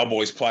and the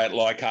Cowboys play at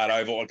Leichhardt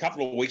Oval. A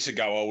couple of weeks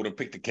ago, I would have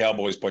picked the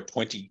Cowboys by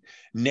 20.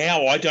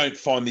 Now, I don't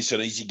find this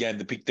an easy game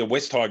to pick. The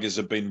West Tigers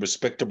have been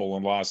respectable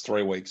in the last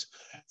 3 weeks.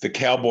 The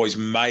Cowboys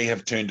may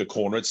have turned a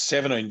corner. It's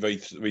 17 v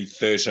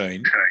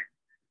 13.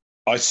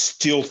 I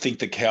still think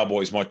the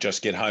Cowboys might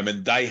just get home,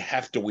 and they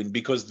have to win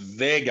because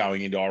they're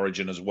going into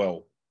Origin as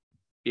well.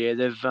 Yeah,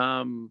 they've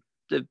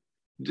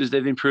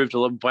improved a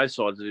lot. Both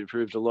sides have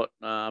improved a lot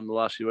the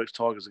last few weeks.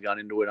 Tigers are going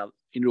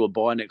into a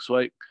bye next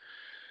week.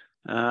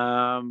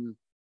 I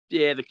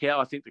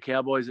think the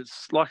Cowboys.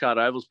 It's Leichhardt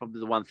Oval's probably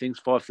the one thing. It's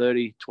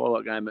 5:30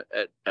 twilight game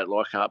at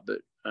Leichhardt, but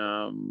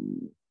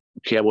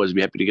Cowboys will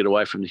be happy to get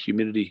away from the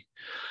humidity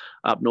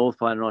up north,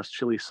 playing a nice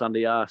chilly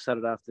Saturday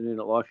afternoon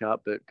at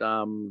Leichhardt. But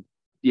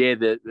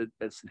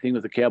that's the thing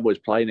with the Cowboys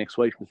play next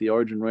week with the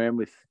Origin round,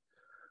 with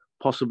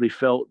possibly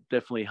Felt,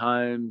 definitely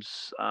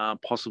Holmes,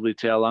 possibly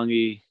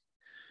Taulagi.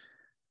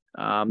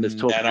 There's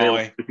talk of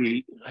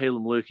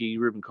Helam Lukey,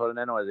 Ruben Cotter.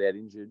 Nanai's out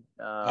injured.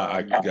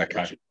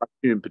 Okay.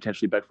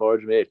 Potentially back for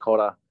Origin. Yeah,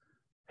 Cotter,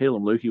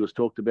 Helam Lukey was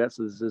talked about.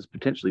 So there's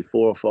potentially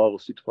 4 or 5 or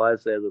 6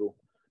 players there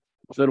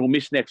that'll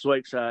miss next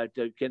week. So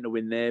getting a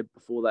win there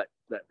before that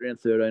round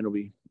 13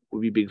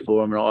 will be big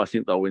for them. And I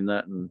think they'll win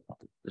that. And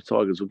the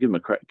Tigers will give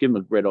them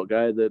a red hot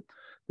go. The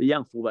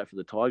young fullback for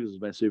the Tigers has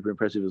been super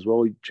impressive as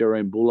well,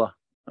 Jerome Buller.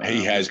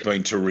 He has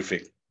been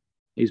terrific.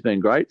 He's been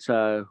great.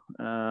 So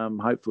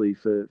hopefully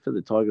for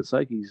the Tigers'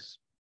 sake,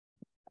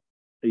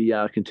 he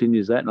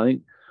continues that. And I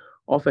think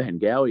Offa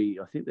Hengawi,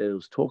 I think there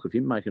was talk of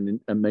him making an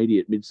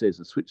immediate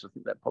mid-season switch. I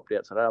think that popped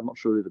out today. I'm not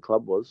sure who the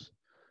club was.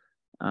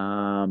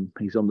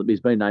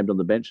 He's been named on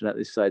the bench and at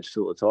this stage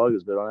still at the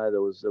Tigers. But I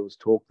know there was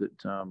talk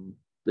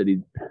that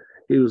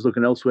he was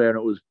looking elsewhere, and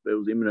it was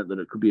imminent that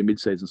it could be a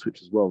mid-season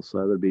switch as well.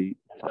 So that'd be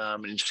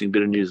an interesting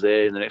bit of news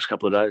there in the next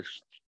couple of days.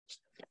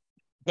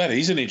 That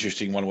is an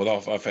interesting one with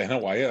Offa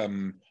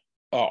Hengawi.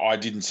 I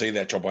didn't see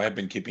that job. I have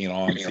been keeping an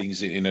eye on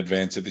things in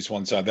advance of this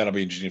one, so that'll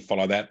be interesting to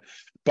follow that.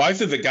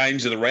 Both of the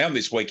games that are around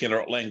this weekend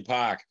are at Lang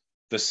Park.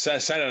 The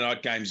Saturday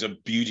night games are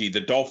beauty. The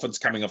Dolphins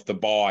coming off the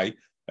bye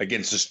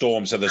against the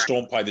Storm. So the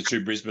Storm play the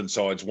 2 Brisbane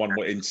sides one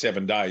in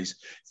 7 days.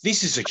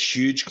 This is a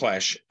huge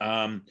clash.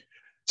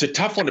 It's a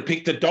tough one to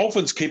pick. The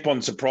Dolphins keep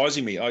on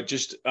surprising me. I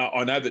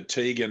know that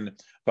Teague and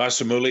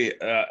Vasamuli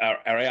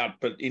are out,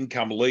 but in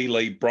come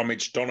Lee,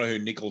 Bromwich, Donahue,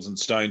 Nichols and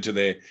Stone to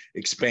their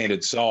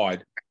expanded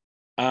side.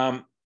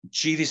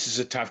 This is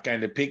a tough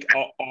game to pick.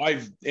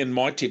 In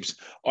my tips,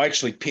 I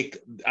actually pick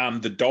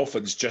the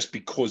Dolphins just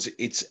because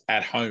it's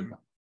at home.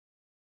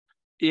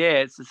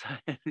 Yeah,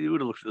 you would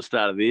have looked at the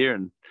start of the year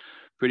and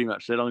pretty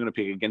much said I'm going to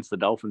pick against the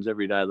Dolphins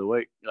every day of the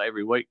week,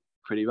 every week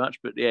pretty much.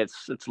 But yeah,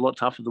 it's a lot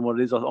tougher than what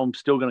it is. I'm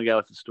still going to go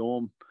with the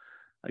Storm.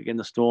 Again,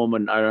 the Storm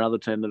and another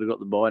team that have got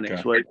the bye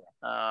next week.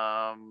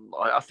 I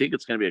think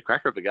it's going to be a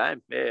cracker of a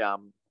game. Yeah,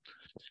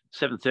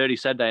 7:30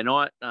 Saturday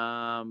night.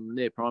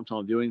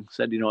 Primetime viewing,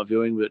 Saturday night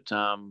viewing. But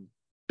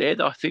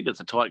I think it's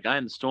a tight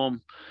game. The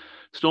Storm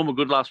were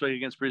good last week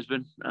against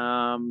Brisbane.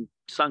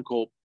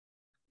 Suncorp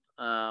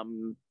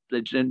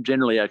they're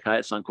generally okay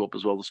at Suncorp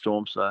as well, the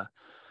Storm. So,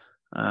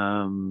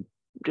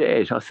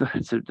 yeah, I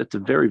think that's a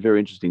very, very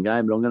interesting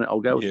game. But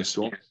I'll go with the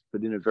Storm,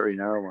 but in a very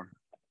narrow one.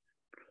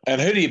 And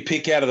who do you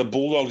pick out of the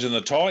Bulldogs and the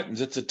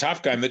Titans? It's a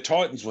tough game. The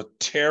Titans were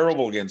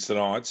terrible against the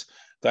Knights.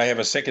 They have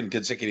a second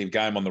consecutive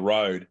game on the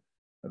road.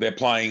 They're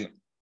playing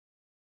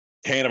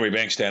Canterbury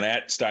Bankstown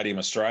at Stadium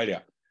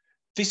Australia.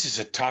 This is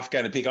a tough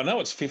game to pick. I know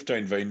it's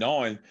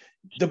 15v9.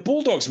 The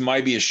Bulldogs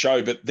may be a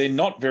show, but they're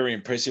not very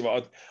impressive.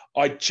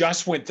 I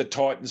just went the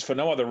Titans for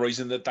no other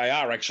reason that they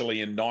are actually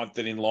in ninth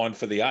and in line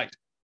for the 8.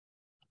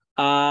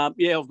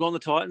 Yeah, I've gone the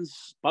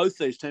Titans. Both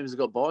these teams have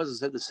got buys. I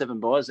said there's 7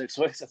 buys next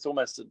week. That's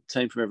almost a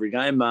team from every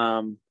game.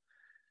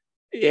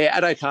 Yeah,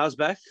 Addo Carr's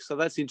back, so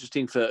that's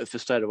interesting for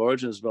State of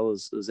Origin as well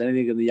as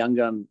anything. And the young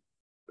gun,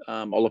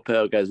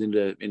 Olapau goes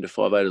into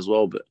 5'8" as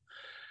well. But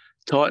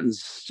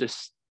Titans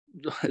just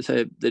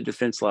their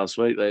defence last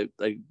week,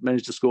 they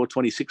managed to score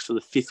 26 for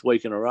the 5th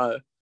week in a row.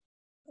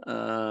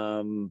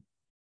 Well,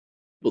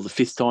 the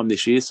 5th time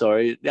this year.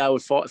 Sorry, no,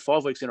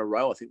 5 weeks in a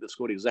row. I think they've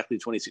scored exactly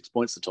 26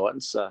 points. The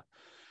Titans. So,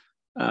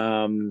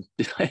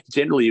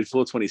 generally, if you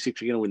score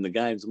 26, you're going to win the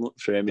games. I'm not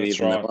sure how many of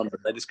them they won, but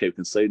they just keep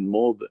conceding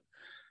more. But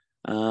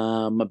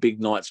a big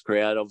Knights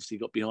crowd obviously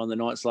got behind the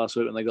Knights last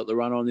week when they got the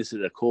run on this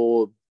at a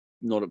core,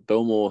 not at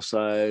Belmore.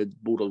 So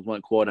Bulldogs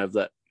won't quite have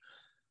that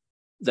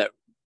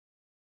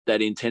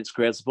intense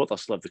crowd support. They'll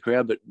still have the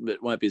crowd, but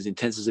it won't be as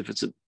intense as if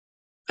it's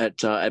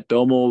at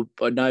Belmore.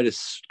 I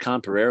noticed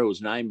Khan Pereira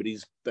was named, but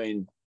he's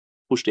been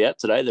pushed out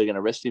today. They're going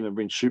to rest him and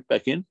bring Shoot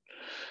back in.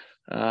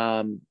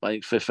 I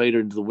think Fafita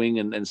into the wing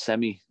and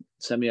Sammy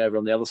over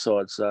on the other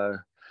side. So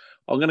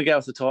I'm going to go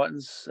with the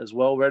Titans as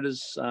well,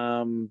 Redders.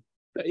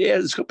 Yeah,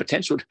 it's got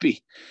potential to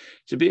be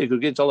a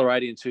good game.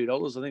 $1.80 and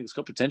 $2. I think it's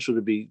got potential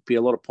to be a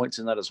lot of points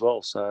in that as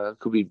well. So it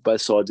could be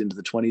both sides into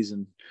the 20s,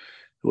 and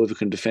whoever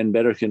can defend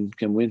better can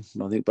win.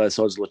 And I think both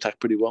sides will attack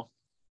pretty well.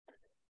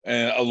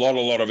 A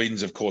lot of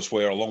ins, of course.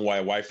 We're a long way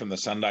away from the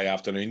Sunday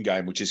afternoon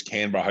game, which is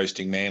Canberra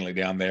hosting Manly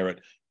down there at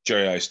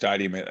GIO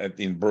Stadium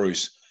in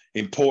Bruce.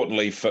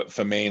 Importantly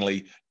for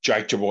Manly,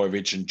 Jake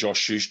Trbojevic and Josh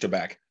Schuster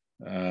back.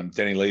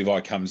 Danny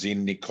Levi comes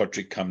in, Nick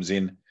Kotrick comes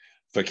in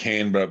for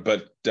Canberra.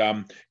 But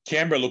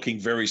Canberra looking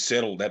very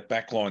settled. That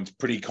back line's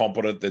pretty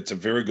competent. That's a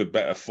very good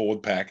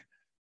forward pack,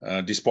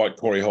 despite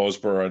Corey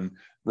Hosborough and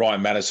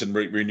Ryan Madison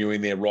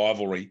renewing their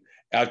rivalry.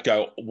 Out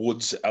go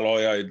Woods,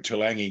 Aloyo and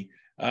Tulangi.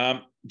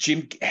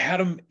 Jim,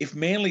 if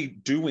Manly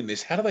do win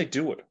this, how do they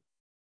do it?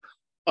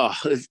 Oh,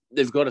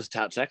 they've got to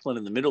start tackling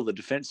in the middle. The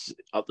defence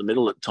up the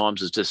middle at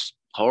times is just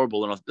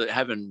horrible, and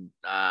having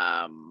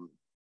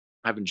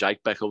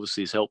Jake back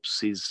obviously helps.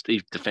 He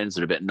defends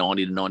at about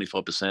 90 to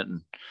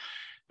 95%,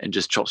 and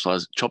just chops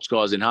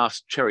guys in half.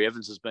 Cherry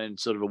Evans has been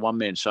sort of a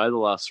one-man show the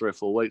last 3 or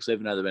 4 weeks,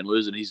 even though they've been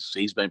losing.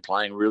 He's been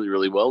playing really,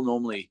 really well.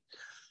 Normally,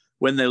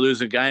 when they're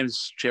losing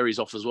games, Cherry's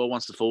off as well.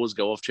 Once the forwards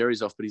go off,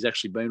 Cherry's off, but he's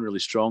actually been really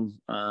strong.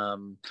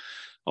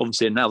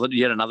 Obviously,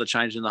 yet another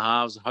change in the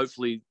halves.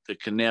 Hopefully,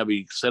 it can now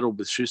be settled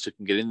with Schuster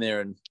can get in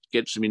there and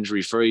get some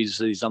injury-free.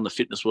 He's done the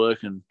fitness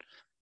work, and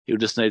he'll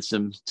just need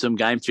some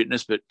game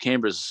fitness. But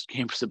Canberra's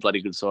a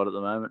bloody good side at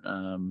the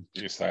moment.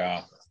 Yes, they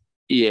are.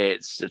 Yeah,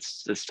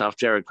 it's tough.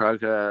 Jared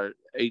Croker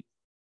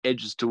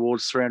edges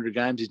towards 300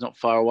 games. He's not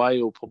far away.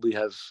 He'll probably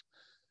have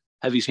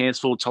his hands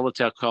full.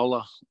 Tolatau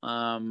Kola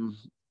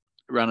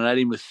running at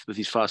him with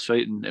his fast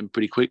feet and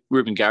pretty quick.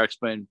 Ruben Garrick's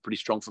been pretty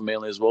strong for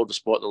Manly as well,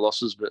 despite the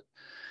losses. But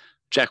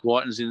Jack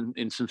Whiten's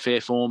in some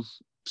fair form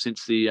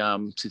since he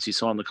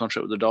signed the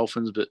contract with the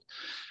Dolphins. But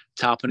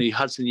Tarpany,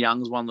 Hudson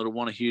Young's one that'll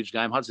want a huge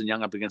game. Hudson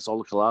Young up against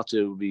Ola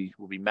Kalatu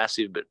will be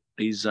massive, but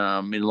he's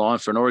in line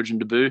for an Origin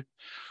debut.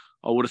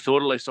 I would have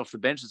thought, at least off the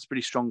bench, it's a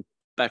pretty strong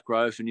back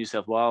row for New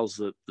South Wales,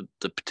 the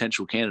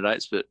potential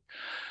candidates. But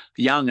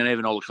Young and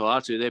even Ola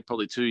Kalatu, they're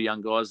probably 2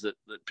 young guys that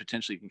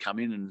potentially can come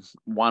in and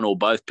one or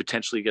both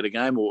potentially get a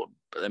game, or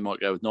they might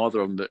go with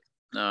neither of them.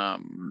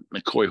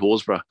 But Corey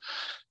Horsburgh,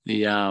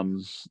 the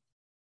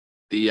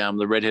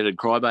red-headed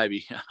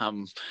crybaby,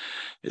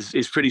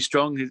 is pretty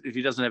strong. If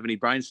he doesn't have any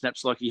brain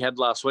snaps like he had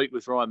last week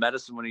with Ryan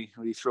Madison when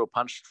he threw a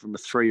punch from a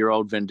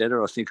 3-year-old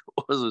Vendetta, I think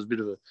it was a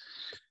bit of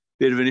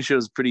an issue. It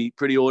was a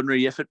pretty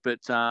ordinary effort, but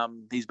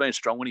he's been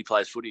strong when he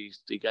plays footy.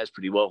 He goes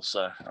pretty well.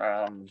 So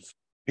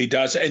he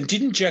does. And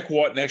didn't Jack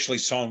Whiten actually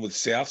sign with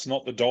Souths,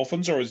 not the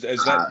Dolphins, or has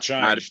that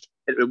changed?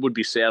 It would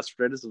be South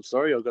spreaders. I'm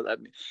sorry, I got that.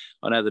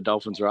 I know the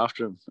Dolphins are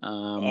after him.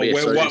 We're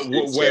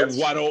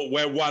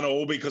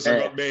 1-1 because I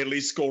got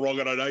Manly's score wrong,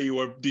 and I know you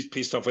were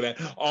pissed off with that.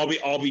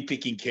 I'll be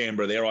picking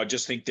Canberra there. I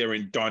just think they're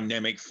in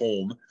dynamic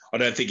form. I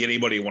don't think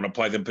anybody want to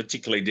play them,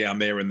 particularly down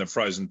there in the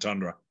frozen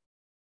tundra.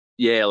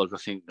 Yeah, look, I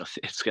think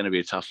it's going to be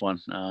a tough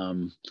one.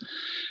 Going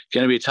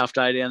to be a tough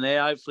day down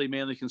there. Hopefully,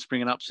 Manly can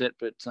spring an upset,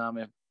 but it's a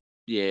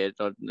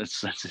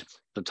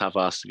tough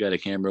ask to go to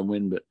Canberra and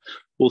win. But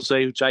we'll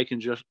see. Jake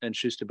and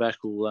Schuster back.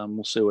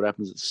 We'll see what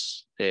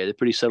happens. They're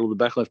pretty settled. The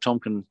back left, Tom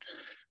can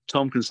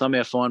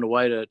somehow find a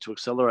way to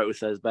accelerate with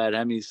those bad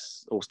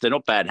hammies. Or they're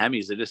not bad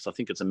hammies. I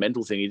think it's a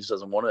mental thing. He just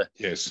doesn't want to.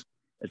 Yes.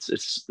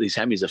 it's these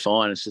hammies are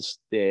fine. It's just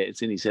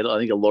it's in his head. I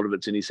think a lot of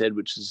it's in his head,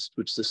 which is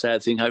the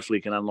sad thing. Hopefully,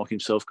 he can unlock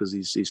himself because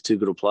he's too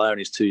good a player and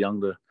he's too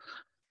young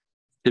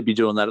to be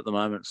doing that at the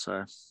moment.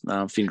 So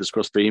fingers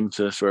crossed for him,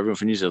 for everyone,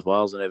 for New South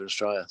Wales and even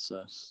Australia.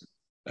 So.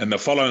 And the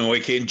following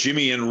weekend,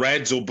 Jimmy and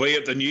Rads will be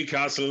at the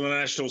Newcastle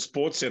International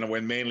Sports Centre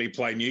when Manly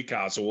play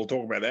Newcastle. We'll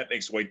talk about that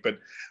next week. But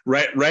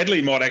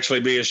Radley might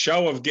actually be a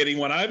show of getting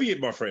one over yet,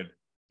 my friend.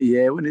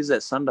 Yeah, when is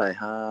that Sunday?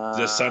 It's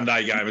a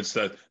Sunday game. It's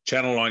the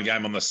Channel 9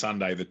 game on the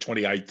Sunday, the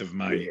 28th of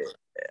May. Yeah,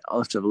 I'll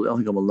have to have I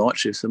think I'm on night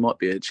shift, so there might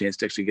be a chance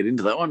to actually get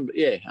into that one. But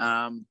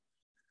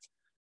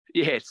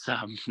it's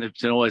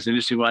always an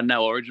interesting one.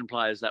 No Origin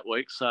players that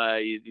week, so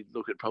you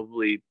look at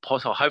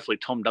hopefully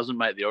Tom doesn't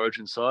make the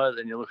Origin side.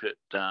 Then you look at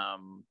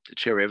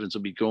Cherry Evans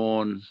will be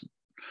gone,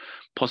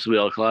 possibly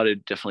Alcalado,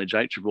 definitely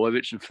Jake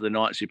Trebojevic, and for the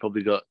Knights you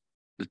probably got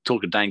the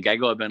talk of Dane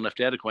Gagai being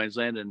left out of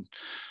Queensland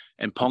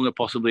and Ponga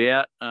possibly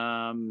out.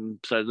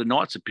 So the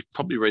Knights are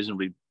probably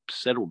reasonably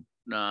settled.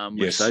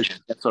 Yes.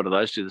 Outside of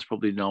those two, there's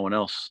probably no one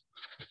else.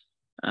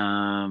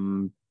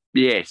 So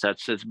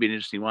it's been an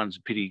interesting one. It's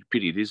a pity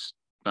it is.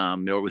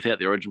 Without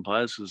the Origin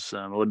players, because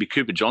it'll be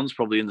Cooper Johns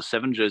probably in the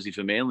 7 jersey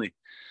for Manly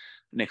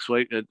next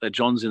week.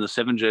 Johns in the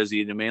 7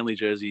 jersey in the Manly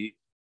jersey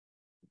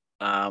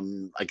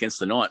against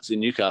the Knights in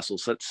Newcastle.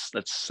 So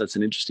that's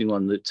an interesting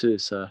one too.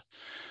 So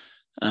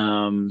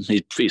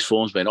his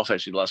form's been off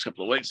actually the last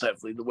couple of weeks.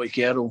 Hopefully the week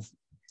out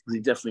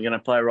he's definitely going to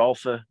play a role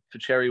for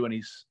Cherry when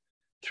he's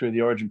through the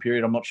Origin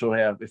period. I'm not sure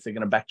if they're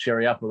going to back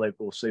Cherry up or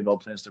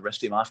Seabold plans to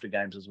rest him after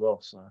games as well.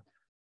 So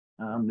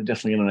they're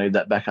definitely going to need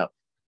that backup.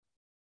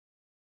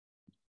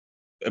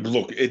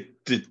 Look,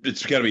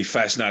 it's going to be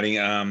fascinating.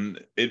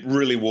 It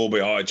really will be.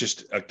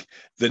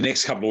 The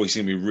next couple of weeks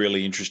are going to be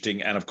really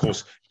interesting. And of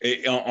course,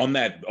 on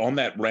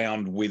that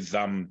round with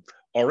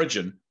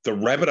Origin, the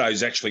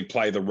Rabbitohs actually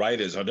play the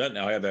Raiders. I don't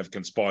know how they've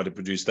conspired to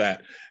produce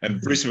that. And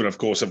Brisbane, of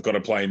course, have got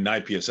to play in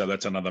Napier, so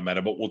that's another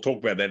matter. But we'll talk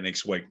about that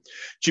next week.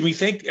 Jimmy,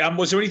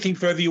 was there anything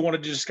further you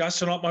wanted to discuss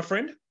tonight, my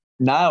friend?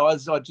 No,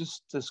 I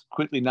just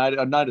quickly noted.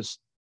 I noticed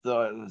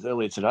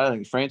earlier today, I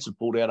think France have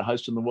pulled out of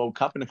hosting the World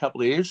Cup in a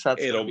couple of years. So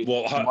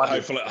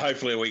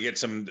hopefully we get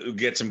some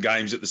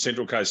games at the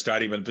Central Coast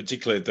Stadium, and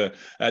particularly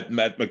at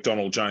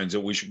McDonald Jones.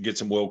 That we should get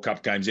some World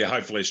Cup games there.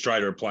 Hopefully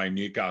Australia are playing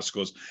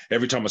Newcastle, because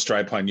every time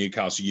Australia play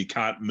Newcastle, you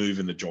can't move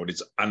in the joint.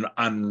 It's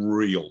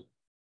unreal.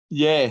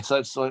 Yeah, so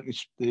it's like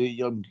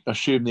I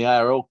assume the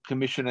ARL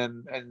Commission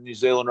and New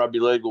Zealand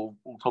Rugby League will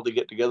probably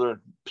get together and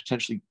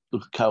potentially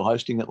look at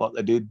co-hosting it like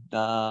they did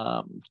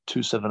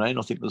 2017.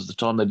 I think was the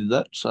time they did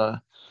that. So.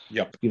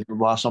 Yep. The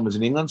last time was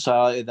in England,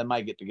 so they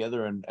may get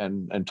together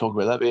and talk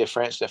about that. But yeah,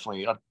 France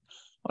definitely. I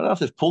don't know if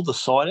they've pulled the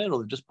side out or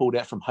they've just pulled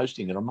out from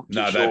hosting it. I'm not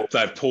too sure.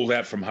 They've pulled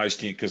out from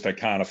hosting it because they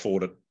can't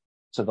afford it.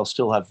 So they'll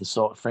still have the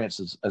side.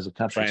 France as a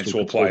country. France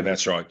will play.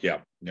 That's right.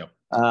 Yeah.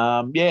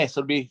 So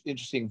it'll be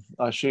interesting.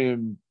 I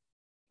assume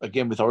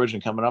again with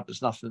Origin coming up,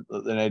 it's nothing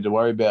that they need to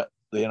worry about.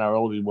 The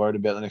NRL will be worried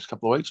about the next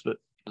couple of weeks, but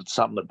it's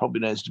something that probably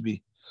needs to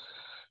be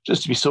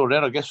sorted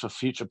out, I guess, for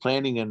future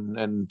planning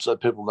and so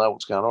people know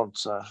what's going on.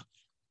 So.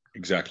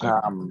 Exactly.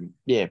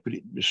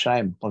 Pretty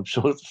shame. I'm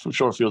sure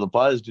a few of the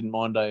players didn't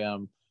mind a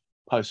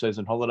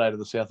post-season holiday to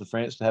the south of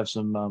France to have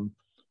some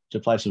to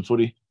play some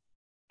footy.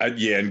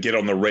 And get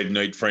on the red and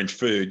eat French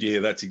food. Yeah,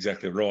 that's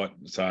exactly right.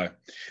 So,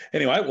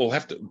 anyway, we'll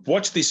have to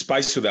watch this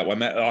space for that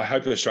one. I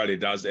hope Australia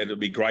does, and it'll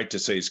be great to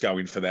see us go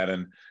in for that.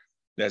 And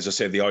as I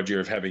said, the idea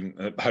of having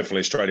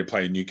hopefully Australia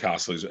play in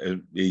Newcastle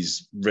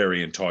is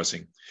very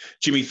enticing.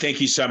 Jimmy,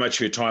 thank you so much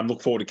for your time.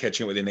 Look forward to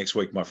catching up with you next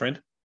week, my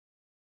friend.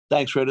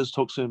 Thanks, Redders.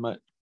 Talk soon, mate.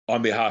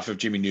 On behalf of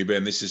Jimmy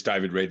Newburn, this is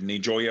David Redden.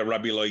 Enjoy your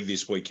rugby league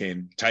this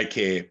weekend. Take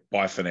care.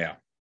 Bye for now.